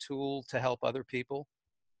that as a tool to help other people.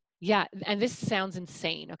 Yeah, and this sounds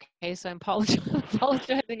insane. Okay, so I'm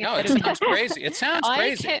apologizing. No, it sounds crazy. It sounds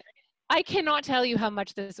crazy. I cannot tell you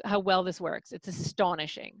how well this works. It's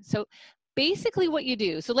astonishing. So basically what you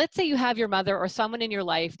do, so let's say you have your mother or someone in your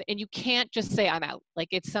life and you can't just say, I'm out. Like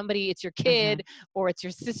it's your kid or it's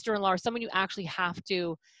your sister-in-law or someone you actually have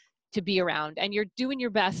to be around, and you're doing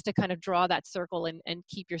your best to kind of draw that circle and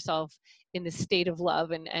keep yourself in the state of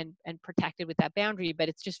love and protected with that boundary, but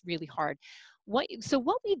it's just really hard. So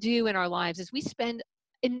what we do in our lives is we spend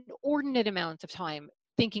inordinate amounts of time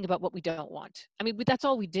thinking about what we don't want. I mean, that's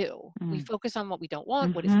all we do. We focus on what we don't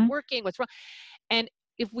want, what isn't working, what's wrong. And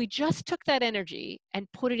if we just took that energy and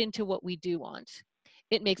put it into what we do want,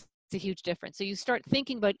 it makes a huge difference. So you start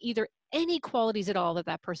thinking about either any qualities at all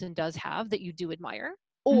that person does have that you do admire,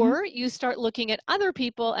 or you start looking at other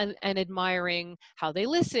people and admiring how they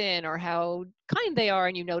listen or how kind they are,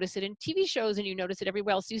 and you notice it in TV shows and you notice it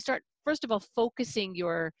everywhere else. So you start, first of all, focusing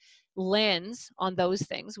your lens on those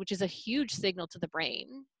things, which is a huge signal to the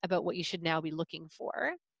brain about what you should now be looking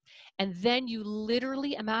for. And then you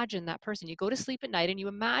literally imagine that person. You go to sleep at night and you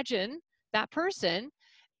imagine that person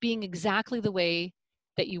being exactly the way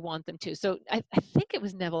that you want them to. So I think it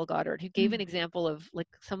was Neville Goddard who gave an example of like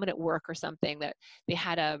someone at work or something, that they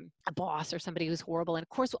had a boss or somebody who's horrible. And of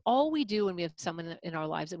course, all we do when we have someone in our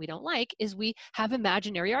lives that we don't like is we have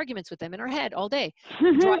imaginary arguments with them in our head all day.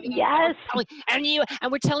 Yes.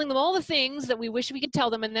 And we're telling them all the things that we wish we could tell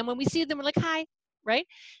them. And then when we see them, we're like, hi. Right?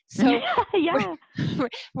 So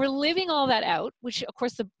we're living all that out, which of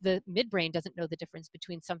course the midbrain doesn't know the difference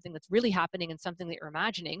between something that's really happening and something that you're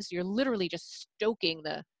imagining. So you're literally just stoking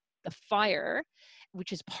the fire,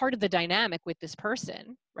 which is part of the dynamic with this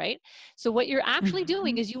person, right? So what you're actually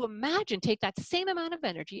doing is you take that same amount of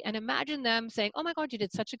energy and imagine them saying, oh my God, you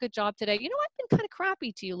did such a good job today. You know, I've been kind of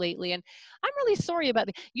crappy to you lately, and I'm really sorry about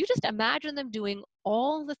it. You just imagine them doing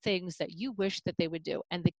all the things that you wish that they would do.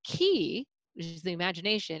 And the key, which is the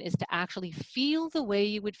imagination, is to actually feel the way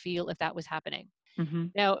you would feel if that was happening.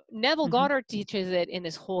 Now, Neville Goddard teaches it in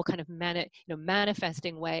this whole kind of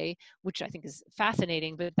manifesting way, which I think is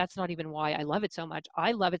fascinating, but that's not even why I love it so much.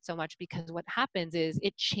 I love it so much because what happens is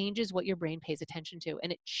it changes what your brain pays attention to,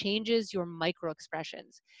 and it changes your micro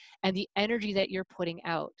expressions and the energy that you're putting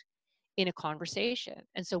out in a conversation.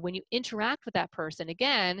 And so when you interact with that person,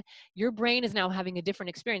 again, your brain is now having a different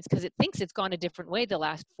experience because it thinks it's gone a different way the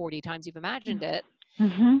last 40 times you've imagined it.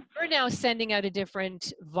 You're now sending out a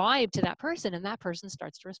different vibe to that person, and that person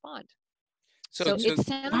starts to respond. So it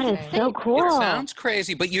sounds that is so cool. It sounds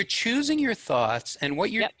crazy, but you're choosing your thoughts. And what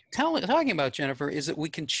you're talking about, Jennifer, is that we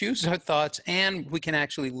can choose our thoughts, and we can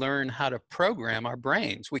actually learn how to program our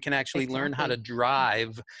brains. We can actually learn how to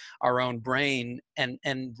drive our own brain and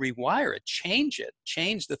rewire it, change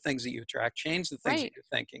the things that you attract, change the things that you're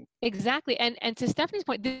thinking. Exactly. And to Stephanie's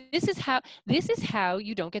point, this is how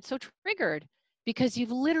you don't get so triggered, because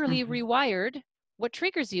you've literally rewired what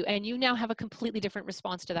triggers you, and you now have a completely different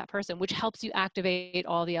response to that person, which helps you activate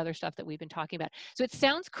all the other stuff that we've been talking about. So it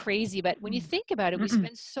sounds crazy, but when you think about it, we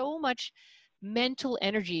spend so much mental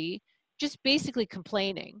energy just basically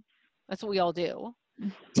complaining. That's what we all do.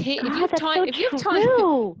 If you have time,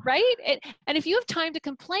 right? And if you have time to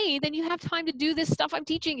complain, then you have time to do this stuff I'm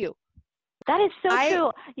teaching you. That is so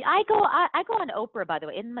true. I go on Oprah, by the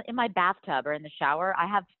way, in my bathtub or in the shower. I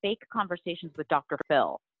have fake conversations with Dr.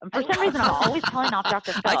 Phil. And for some reason, I'm always telling off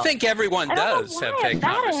Dr. Phil. I think everyone does have fake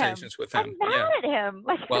conversations with him. I'm mad at him.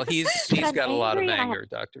 Well, he's got a lot of anger,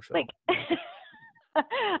 Dr. Phil.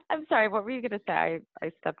 I'm sorry. What were you going to say?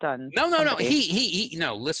 I stepped on. No.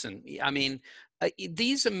 No, listen. I mean,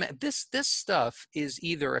 this stuff is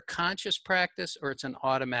either a conscious practice or it's an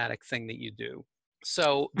automatic thing that you do.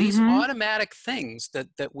 So these automatic things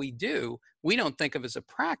that we do, we don't think of as a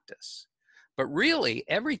practice. But really,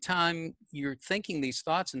 every time you're thinking these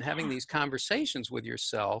thoughts and having these conversations with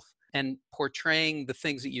yourself and portraying the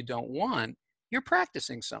things that you don't want, you're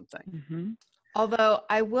practicing something. Although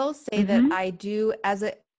I will say that I do, as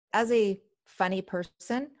a funny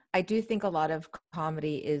person, I do think a lot of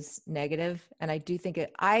comedy is negative, and I do think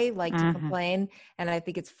I like to complain, and I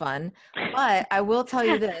think it's fun. But I will tell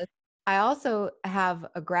you this. I also have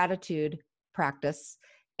a gratitude practice,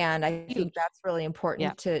 and I think that's really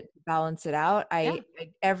important to balance it out. I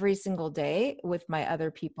every single day with my other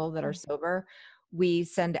people that are sober, we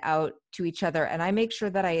send out to each other. And I make sure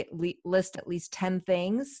that I list at least 10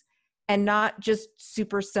 things, and not just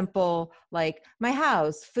super simple, like my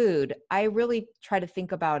house, food. I really try to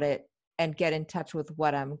think about it and get in touch with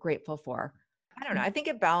what I'm grateful for. I don't know. I think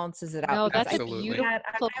it balances it out. No, that's Absolutely. a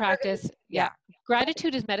beautiful practice. Yeah.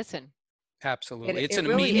 Gratitude is medicine. Absolutely. It's it an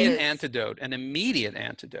really immediate is. antidote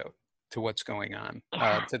to what's going on,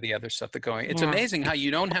 to the other stuff that's going. It's Yeah. amazing how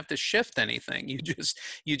you don't have to shift anything.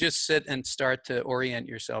 You just sit and start to orient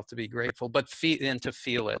yourself to be grateful, but to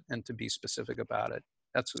feel it and to be specific about it.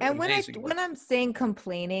 That's And amazing. when I'm saying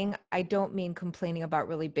complaining, I don't mean complaining about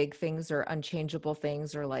really big things or unchangeable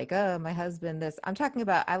things, or like, oh, my husband, this. I'm talking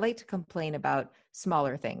about, I like to complain about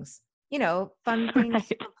smaller things, fun things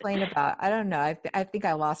to complain about. I don't know. I think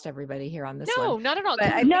I lost everybody here on this No, one. not at all.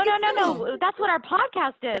 But I No. think That's what our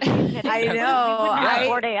podcast is. Are you kidding? I know. We wouldn't have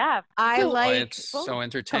bored AF. I like It's so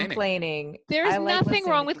entertaining. complaining. There's I like nothing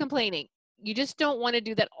listening wrong to with people. complaining. You just don't want to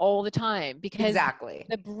do that all the time, because Exactly.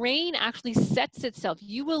 the brain actually sets itself.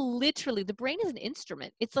 The brain is an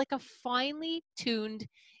instrument. It's like a finely tuned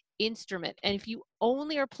instrument. And if you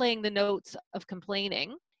only are playing the notes of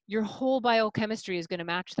complaining, your whole biochemistry is going to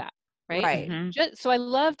match that. Right. Mhm. So I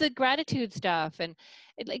love the gratitude stuff. And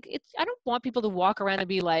I don't want people to walk around and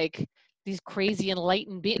be like these crazy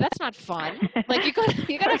enlightened beings. That's not fun. Like you gotta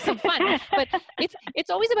have some fun, but it's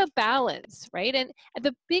always about balance, right? And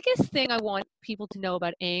the biggest thing I want people to know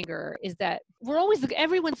about anger is that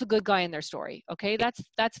everyone's the good guy in their story. Okay.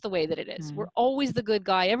 That's the way that it is. We're always the good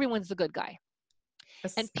guy. Everyone's the good guy.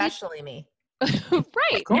 Especially me. Right.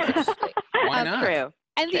 Of course. Exactly. Why not? True.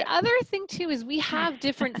 And the other thing too is we have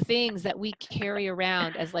different things that we carry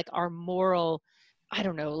around as like our moral, I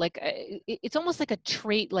don't know, like it's almost like a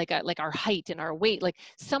trait, like our height and our weight. Like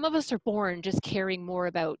some of us are born just caring more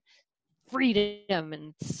about freedom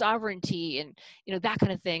and sovereignty and that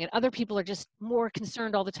kind of thing, and other people are just more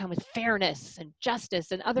concerned all the time with fairness and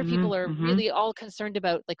justice, and other people are really all concerned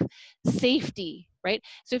about like safety, right?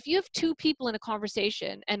 So if you have two people in a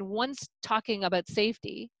conversation and one's talking about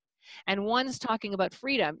safety and one's talking about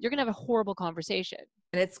freedom, you're gonna have a horrible conversation.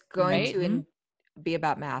 And it's going Right? to be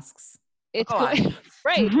about masks. It's Go on.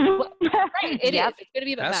 right. Well, right. It is. It's going to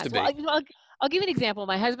be about Has to masks. be. Well, I'll give you an example.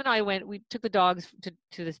 My husband and I we took the dogs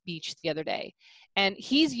to this beach the other day, and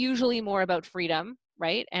he's usually more about freedom,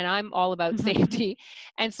 right? And I'm all about safety.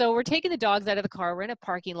 And so we're taking the dogs out of the car. We're in a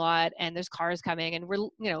parking lot, and there's cars coming, and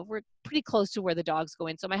we're pretty close to where the dogs go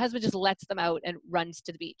in. So my husband just lets them out and runs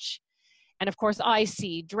to the beach. And of course I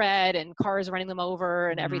see dread and cars running them over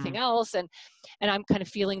and everything else. And I'm kind of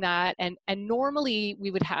feeling that. And normally we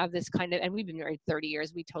would have this kind of, and we've been married 30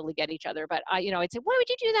 years, we totally get each other, but I'd say, why would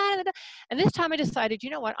you do that? And this time I decided, you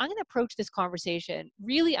know what, I'm going to approach this conversation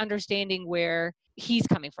really understanding where he's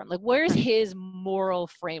coming from. Like, where's his moral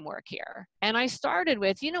framework here? And I started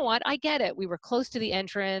with, you know what, I get it. We were close to the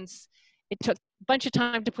entrance. It took a bunch of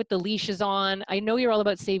time to put the leashes on. I know you're all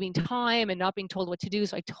about saving time and not being told what to do,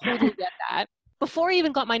 so I totally get that. Before I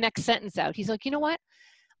even got my next sentence out, he's like, you know what?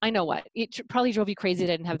 I know what. It probably drove you crazy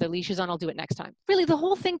that I didn't have the leashes on. I'll do it next time. Really, the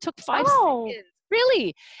whole thing took 5 seconds.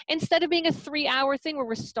 Really, instead of being a 3-hour thing where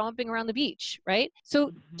we're stomping around the beach, right?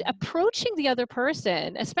 So approaching the other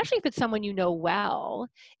person, especially if it's someone you know well,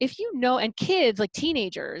 if you know, and kids, like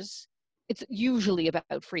teenagers, it's usually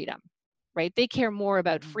about freedom. Right? They care more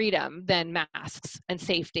about freedom than masks and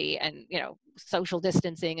safety and, social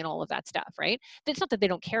distancing and all of that stuff, right? It's not that they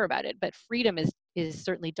don't care about it, but freedom is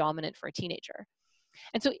certainly dominant for a teenager.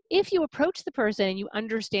 And so if you approach the person and you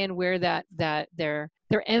understand where that their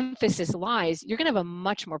emphasis lies, you're going to have a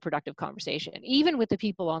much more productive conversation, even with the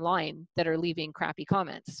people online that are leaving crappy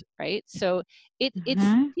comments, right? So it's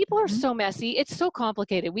people are so messy. It's so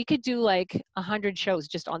complicated. We could do like 100 shows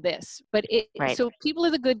just on this, but so people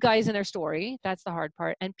are the good guys in their story. That's the hard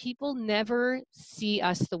part. And people never see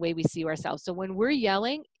us the way we see ourselves. So when we're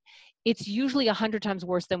yelling, it's usually 100 times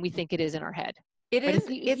worse than we think it is in our head. It is.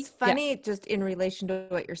 It's funny just in relation to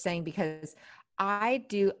what you're saying, because I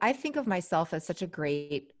think of myself as such a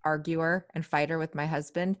great arguer and fighter with my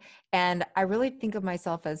husband. And I really think of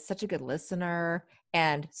myself as such a good listener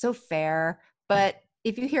and so fair. But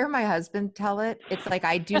if you hear my husband tell it, it's like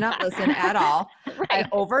I do not listen at all. I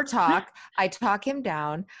overtalk. I talk him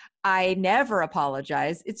down. I never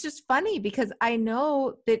apologize. It's just funny because I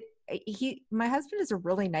know that my husband is a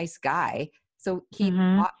really nice guy. So he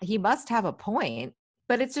must have a point,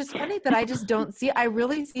 but it's just funny that I just don't see, I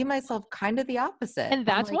really see myself kind of the opposite. And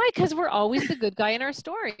that's why, because we're always the good guy in our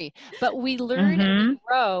story, but we learn and we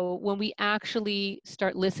grow when we actually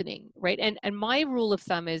start listening, right? And my rule of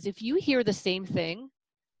thumb is if you hear the same thing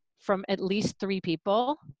from at least 3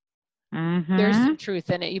 people, there's some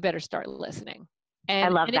truth in it. You better start listening. I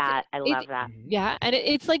love and that. I love that. Yeah. And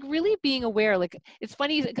it's like really being aware. Like, it's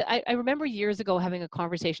funny. I remember years ago having a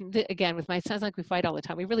conversation again with my sons. Like, we fight all the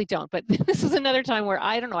time. We really don't. But this was another time where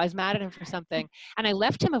I don't know, I was mad at him for something and I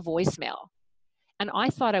left him a voicemail. And I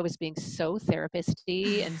thought I was being so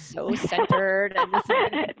therapist-y and so centered. And this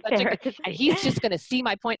is and he's just going to see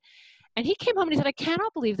my point. And he came home and he said, I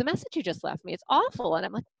cannot believe the message you just left me. It's awful. And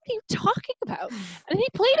I'm like, what are you talking about? And he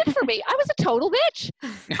played it for me. I was a total bitch.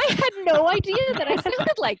 I had no idea that I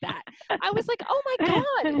sounded like that. I was like, oh my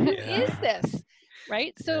God, who is this?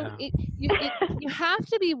 Right? So you have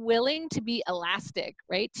to be willing to be elastic,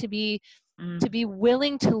 right? To be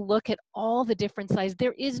willing to look at all the different sides.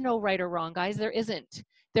 There is no right or wrong, guys. There isn't.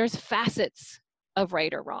 There's facets of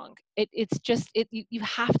right or wrong. It's just you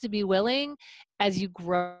have to be willing as you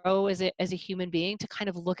grow as a human being to kind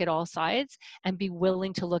of look at all sides and be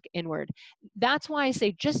willing to look inward. That's why I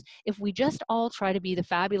say, just if we just all try to be the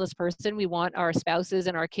fabulous person we want our spouses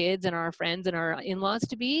and our kids and our friends and our in-laws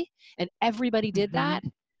to be, and everybody did that,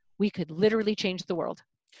 we could literally change the world.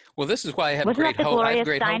 Well, this is why I have great hope. I have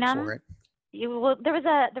great hope for it. Well, there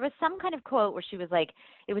was some kind of quote where she was like,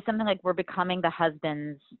 it was something like, we're becoming the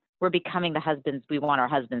husbands we want our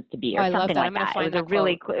husbands to be, or something like that. It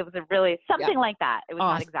was a really something like that. It was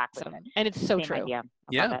not exactly it. And it's so true.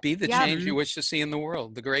 Yeah, be the change you wish to see in the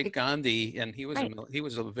world. The great Gandhi, and he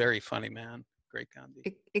was a very funny man. Great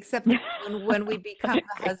Gandhi. Except when we become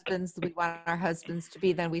the husbands we want our husbands to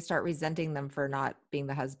be, then we start resenting them for not being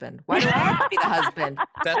the husband. Why do I have to be the husband?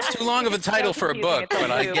 That's too long of a title for a book,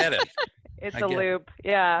 but I get it. It's a loop.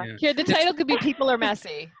 Yeah. Here, the title could be People Are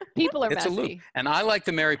Messy. People are messy. It's a loop. And I like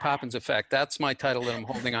the Mary Poppins Effect. That's my title that I'm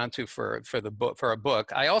holding on to for a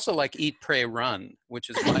book. I also like Eat, Pray, Run, which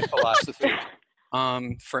is my philosophy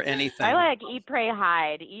for anything. I like Eat, Pray,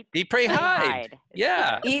 Hide. Eat, Pray, Hide.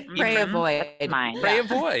 Yeah. Eat, Pray, Avoid. Mine. Pray,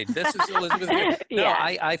 Avoid. This is Elizabeth. No,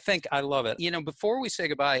 I think I love it. You know, before we say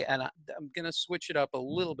goodbye, and I'm going to switch it up a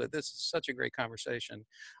little bit. This is such a great conversation.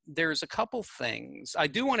 There's a couple things. I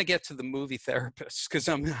do want to get to the movie therapists because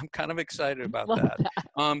I'm kind of excited about that.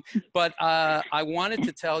 But I wanted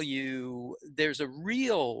to tell you there's a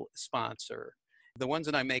real sponsor. The ones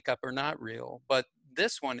that I make up are not real, but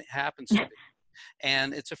this one happens to be.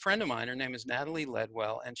 And it's a friend of mine. Her name is Natalie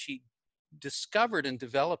Ledwell, and she discovered and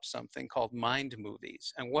developed something called Mind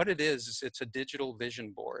Movies. And what it is it's a digital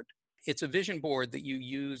vision board. It's a vision board that you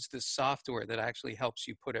use this software that actually helps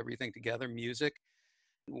you put everything together, music,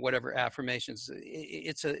 whatever affirmations.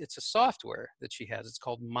 It's a software that she has. It's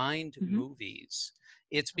called Mind Movies.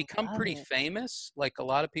 It's become pretty famous. Like a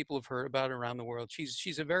lot of people have heard about it around the world.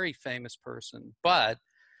 She's a very famous person. But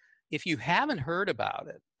if you haven't heard about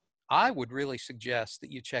it, I would really suggest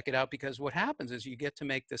that you check it out, because what happens is you get to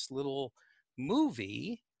make this little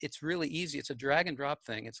movie. It's really easy. It's a drag and drop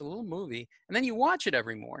thing. It's a little movie. And then you watch it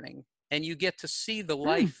every morning and you get to see the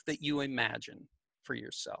life that you imagine for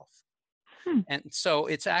yourself. And so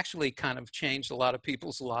it's actually kind of changed a lot of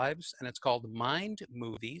people's lives, and it's called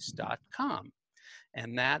mindmovies.com.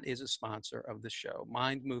 And that is a sponsor of the show,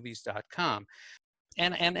 mindmovies.com.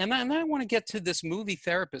 And I want to get to this movie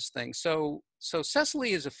therapist thing. So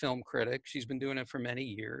Cecily is a film critic. She's been doing it for many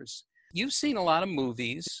years. You've seen a lot of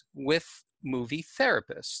movies with movie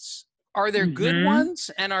therapists. Are there good ones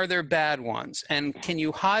and are there bad ones? And can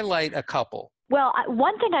you highlight a couple? Well,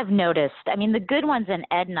 one thing I've noticed, I mean, the good ones, and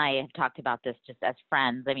Ed and I have talked about this just as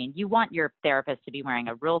friends. I mean, you want your therapist to be wearing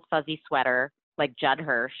a real fuzzy sweater like Judd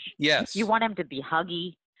Hirsch. Yes. You want him to be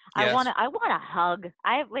huggy. Yes. I want a hug.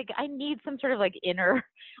 I need some sort of like inner,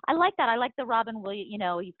 I like that. I like the Robin Williams,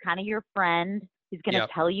 he's kind of your friend. He's going to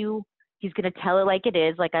tell you, he's going to tell it like it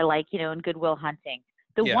is. Like I like, in Good Will Hunting.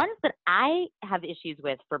 The ones that I have issues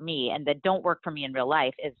with for me and that don't work for me in real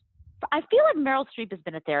life is, I feel like Meryl Streep has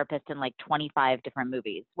been a therapist in like 25 different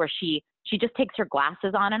movies where she just takes her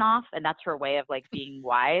glasses on and off, and that's her way of like being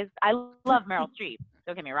wise. I love Meryl Streep,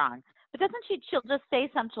 don't get me wrong. But she'll just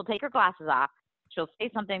say something, she'll take her glasses off. She'll say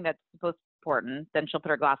something that's supposed to be important, then she'll put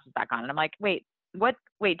her glasses back on. And I'm like, wait, what?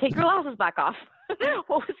 Wait, take your glasses back off.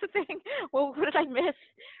 What was the thing? Well, what did I miss?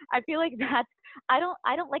 I feel like that's, I don't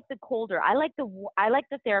like the colder. I like the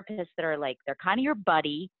therapists that are like, they're kind of your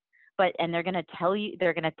buddy, and they're going to tell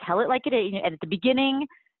it like it is. And at the beginning,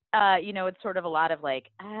 it's sort of a lot of like,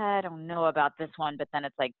 I don't know about this one, but then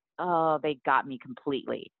it's like, oh, they got me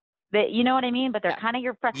completely. You know what I mean? But they're kind of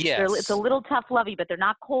your friend. Yes. It's a little tough lovey, but they're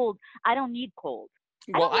not cold. I don't need cold.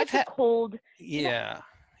 Well, I've had cold. Yeah.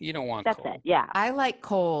 You don't want that's cold. It. Yeah. I like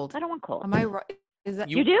cold. I don't want cold. Am I right? Is that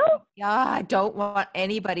you do? Yeah, I don't want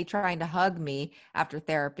anybody trying to hug me after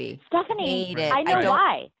therapy. Stefanie, Hate it. I know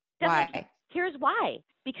why. Why? Here's why.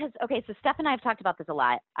 Because, okay, so Steph and I have talked about this a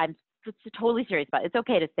lot. I'm totally serious about it. It's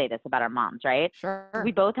okay to say this about our moms, right? Sure.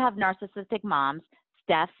 We both have narcissistic moms.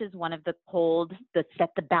 Steph's is one of the cold, the set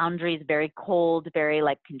the boundaries, very cold, very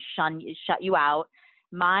like can shut you out.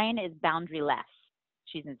 Mine is boundaryless.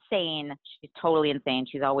 She's insane. She's totally insane.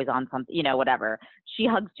 She's always on something, whatever. She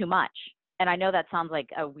hugs too much. And I know that sounds like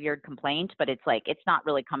a weird complaint, but it's like, it's not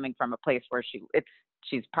really coming from a place where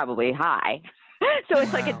she's probably high. So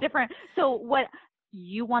it's like a different, so what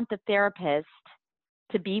you want the therapist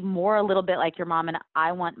to be more a little bit like your mom, and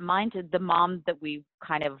I want mine to the mom that we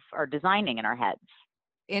kind of are designing in our heads.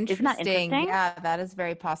 Interesting. Isn't that interesting? Yeah, that is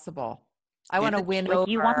very possible. I want to win like over.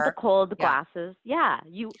 You want the cold glasses. Yeah.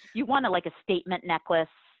 You want like a statement necklace.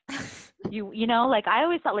 Like I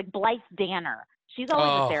always thought like Blythe Danner. She's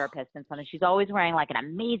always a therapist and something. She's always wearing like an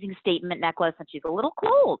amazing statement necklace and she's a little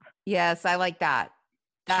cold. Yes, I like that.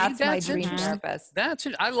 That's my dream therapist. That's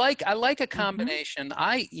it. I like a combination.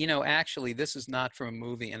 Actually, this is not from a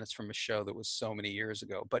movie and it's from a show that was so many years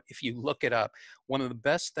ago. But if you look it up, one of the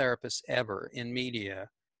best therapists ever in media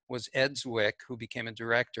was Ed Zwick, who became a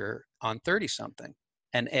director on 30-something.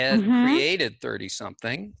 And Ed created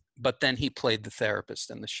 30-something, but then he played the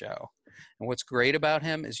therapist in the show. And what's great about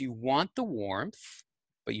him is you want the warmth,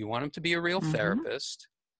 but you want him to be a real therapist,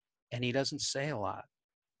 and he doesn't say a lot.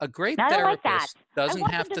 A great therapist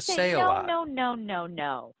doesn't have to say a lot.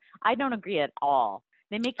 No. I don't agree at all.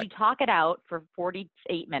 They make you talk it out for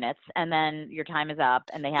 48 minutes, and then your time is up,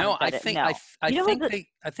 and they haven't said it.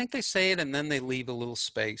 I think they say it, and then they leave a little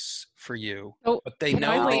space for you. Oh, but they can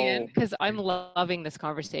know I weigh in? Because I'm loving this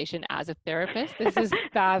conversation as a therapist. This is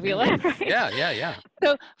fabulous. Yeah.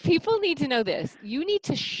 So people need to know this. You need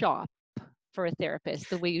to shop for a therapist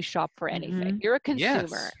the way you shop for anything. You're a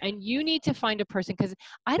consumer, and you need to find a person, because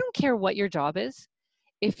I don't care what your job is.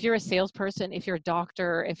 If you're a salesperson, if you're a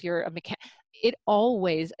doctor, if you're a mechanic,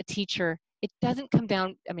 a teacher, it doesn't come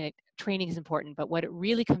down, training is important, but what it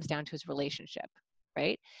really comes down to is relationship,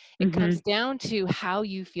 right? It comes down to how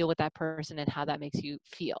you feel with that person and how that makes you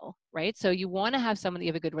feel, right? So you want to have someone that you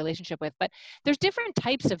have a good relationship with, but there's different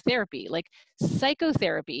types of therapy. Like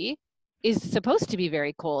psychotherapy is supposed to be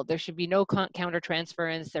very cold. There should be no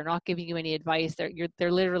countertransference. They're not giving you any advice.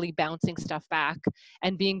 They're literally bouncing stuff back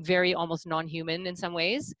and being very almost non-human in some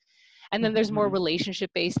ways. And then there's more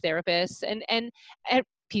relationship-based therapists, and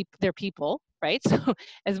they're people, right? So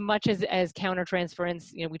as much as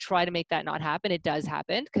countertransference, we try to make that not happen. It does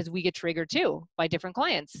happen because we get triggered too by different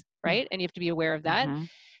clients, right? And you have to be aware of that.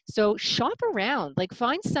 So shop around, like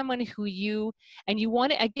find someone who you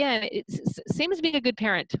want to, again, it's same as being a good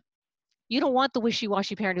parent. You don't want the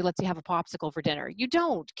wishy-washy parent who lets you have a popsicle for dinner. You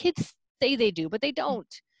don't. Kids say they do, but they don't.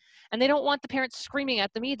 And they don't want the parents screaming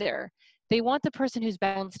at them either. They want the person who's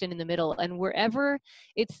balanced in the middle. And wherever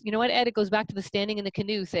it's, Ed, it goes back to the standing in the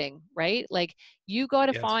canoe thing, right? Like you got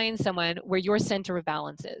to find someone where your center of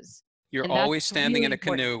balance is. You're always standing in a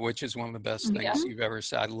canoe, which is one of the best things you've ever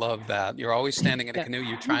said. I love that. You're always standing in a canoe.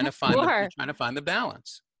 You're trying to find the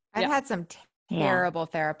balance. I've had some terrible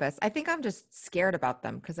therapists. I think I'm just scared about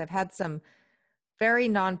them because I've had some very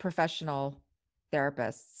non-professional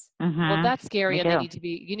therapists. Well, that's scary, and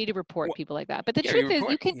you need to report people like that. But the truth is,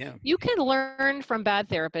 you can learn from bad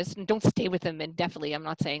therapists, and don't stay with them indefinitely. I'm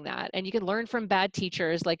not saying that. And you can learn from bad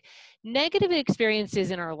teachers. Like negative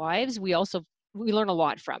experiences in our lives, we learn a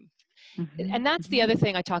lot from. And that's the other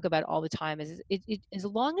thing I talk about all the time is as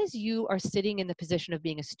long as you are sitting in the position of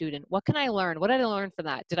being a student, what can I learn? What did I learn from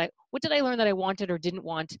that? What did I learn that I wanted or didn't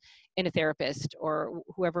want in a therapist or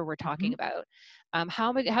whoever we're talking about?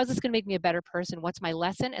 How's this going to make me a better person? What's my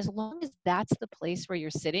lesson? As long as that's the place where you're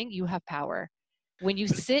sitting, you have power. When you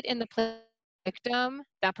sit in the place victim,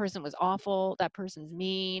 that person was awful, that person's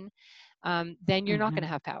mean, then you're not going to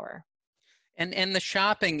have power. And the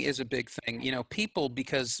shopping is a big thing. People,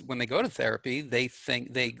 because when they go to therapy, they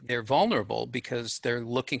think they're vulnerable because they're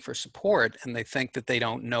looking for support and they think that they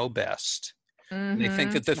don't know best. They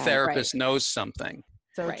think that the therapist knows something.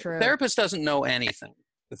 So true. The therapist doesn't know anything.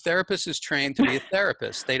 The therapist is trained to be a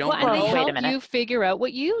therapist. They don't know. And they help you figure out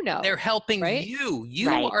what you know. They're helping you.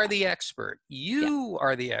 You are the expert. You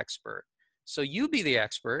are the expert. So you be the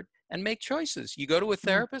expert and make choices. You go to a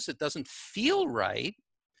therapist, it doesn't feel right.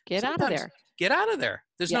 Get out of there. Get out of there.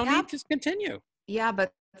 There's no need to continue. Yeah,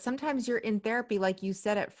 but sometimes you're in therapy, like you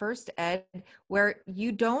said at first, Ed, where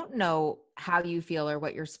you don't know how you feel or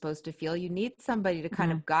what you're supposed to feel. You need somebody to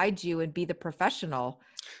kind of guide you and be the professional.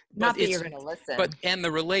 Not that you're going to listen. And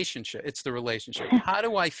the relationship. It's the relationship. How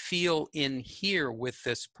do I feel in here with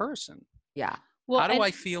this person? Yeah. Well, how do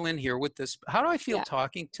I feel in here with this? How do I feel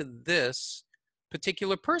talking to this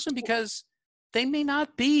particular person? Because they may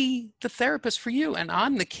not be the therapist for you. And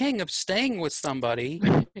I'm the king of staying with somebody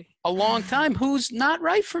a long time who's not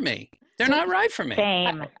right for me. They're not right for me.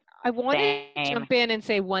 Same. I want to jump in and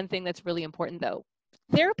say one thing that's really important, though.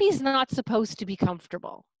 Therapy is not supposed to be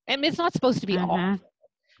comfortable. I mean, it's not supposed to be awful.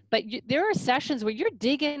 But there are sessions where you're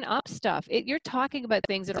digging up stuff. You're talking about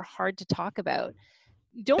things that are hard to talk about.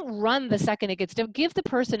 Don't run the second it gets done. Give the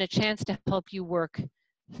person a chance to help you work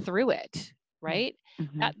through it, right?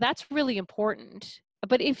 That's really important.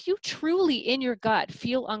 But if you truly in your gut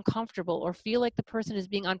feel uncomfortable or feel like the person is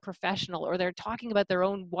being unprofessional or they're talking about their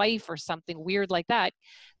own wife or something weird like that,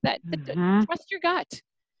 trust your gut.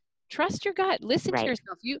 Trust your gut. Listen to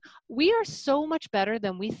yourself. We are so much better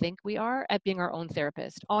than we think we are at being our own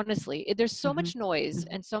therapist. Honestly, there's so much noise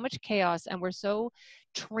and so much chaos, and we're so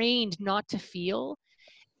trained not to feel.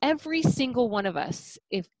 Every single one of us,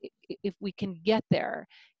 if we can get there,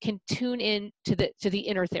 can tune in to the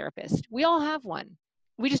inner therapist. We all have one.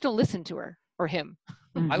 We just don't listen to her or him.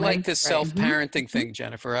 I like this self-parenting thing,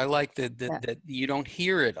 Jennifer. I like that you don't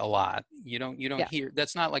hear it a lot. You don't hear,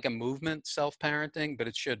 that's not like a movement, self-parenting, but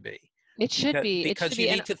it should be. It should be. Because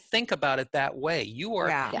you need to think about it that way. You are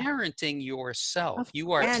parenting yourself.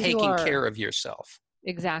 You are taking care of yourself.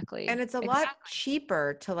 Exactly. And it's a lot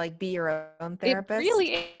cheaper to like be your own therapist. It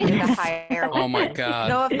really is. Oh my God.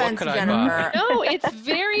 No offense, Jennifer. No, it's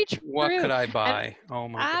very true. What could I buy? Oh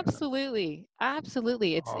my God. Absolutely.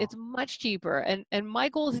 It's much cheaper. And my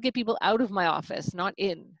goal is to get people out of my office, not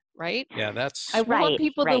in, right? Yeah, that's I want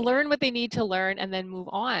people to learn what they need to learn and then move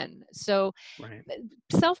on. So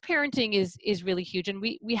self-parenting is really huge. And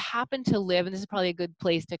we happen to live, and this is probably a good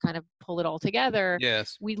place to kind of pull it all together.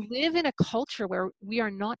 Yes. We live in a culture where we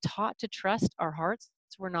are not taught to trust our hearts.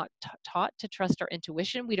 We're not taught to trust our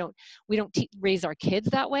intuition. We don't raise our kids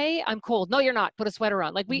that way. I'm cold. No, you're not. Put a sweater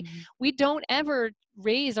on. Like we don't ever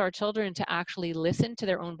raise our children to actually listen to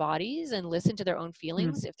their own bodies and listen to their own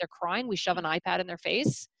feelings. If they're crying, we shove an iPad in their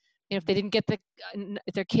face. If they didn't get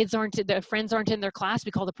if their friends aren't in their class,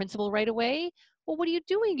 we call the principal right away. Well, what are you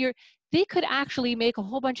doing? They could actually make a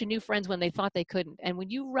whole bunch of new friends when they thought they couldn't. And when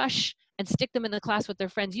you rush and stick them in the class with their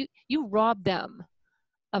friends, you rob them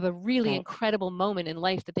of a really incredible moment in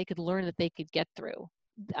life that they could learn, that they could get through.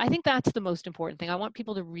 I think that's the most important thing. I want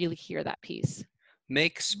people to really hear that piece.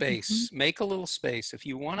 Make space. Make a little space. If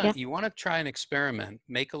you want to try an experiment,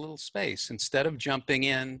 make a little space instead of jumping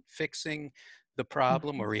in, fixing the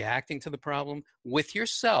problem or reacting to the problem with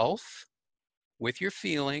yourself, with your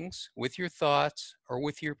feelings, with your thoughts, or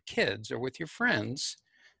with your kids or with your friends.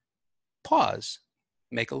 Pause.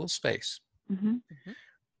 Make a little space.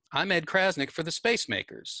 I'm Ed Krasnick for the Space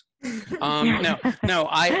Makers.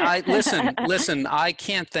 I listen, I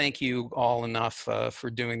can't thank you all enough for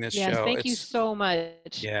doing this show. Thank you so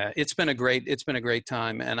much. Yeah, it's been a great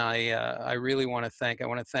time. And I really want to thank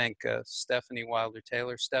Stefanie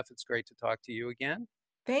Wilder-Taylor. Steph, it's great to talk to you again.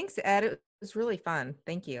 Thanks, Ed. It was really fun.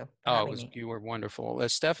 Thank you. You were wonderful.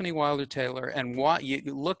 Stefanie Wilder-Taylor, and what you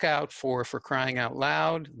look out for Crying Out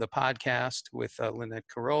Loud, the podcast with Lynette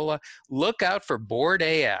Carolla. Look out for Bored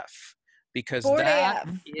AF, because that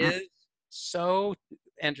is so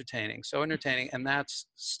entertaining, and that's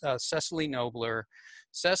Cecily Knobler.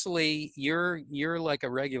 Cecily, you're like a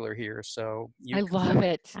regular here, so I love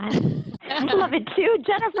it. I love it too,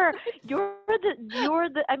 Jennifer. You're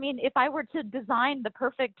the. I mean, if I were to design the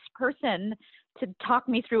perfect person to talk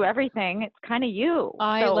me through everything, it's kind of you.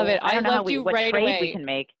 I love it. I loved you right away. We can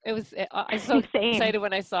make. It was. I was so excited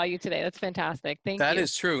when I saw you today. That's fantastic. Thank you. That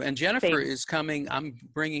is true. And Jennifer is coming. I'm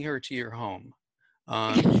bringing her to your home.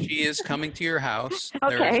 She is coming to your house.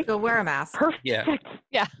 Okay. Go wear a mask. Perfect.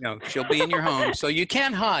 Yeah. She'll be in your home, so you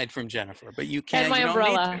can't hide from Jennifer, but you can. And my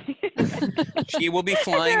umbrella. She will be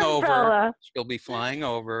flying over. She'll be flying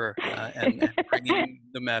over and bringing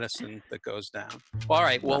the medicine that goes down. All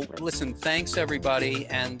right. Well, listen. Thanks everybody,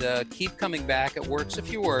 and keep coming back. It works if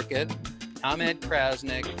you work it. I'm Ed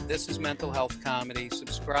Krasnick. This is Mental Health Comedy.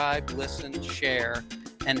 Subscribe, listen, share.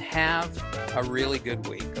 And have a really good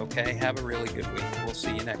week, okay? Have a really good week. We'll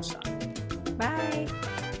see you next time. Bye.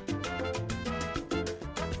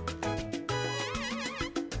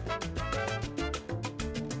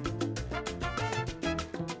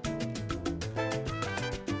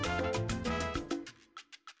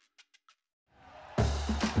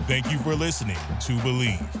 Thank you for listening to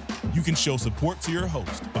Believe. You can show support to your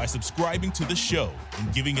host by subscribing to the show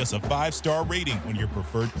and giving us a 5-star rating on your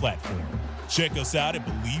preferred platform. Check us out at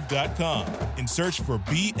Believe.com and search for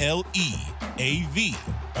BLEAV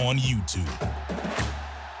on YouTube.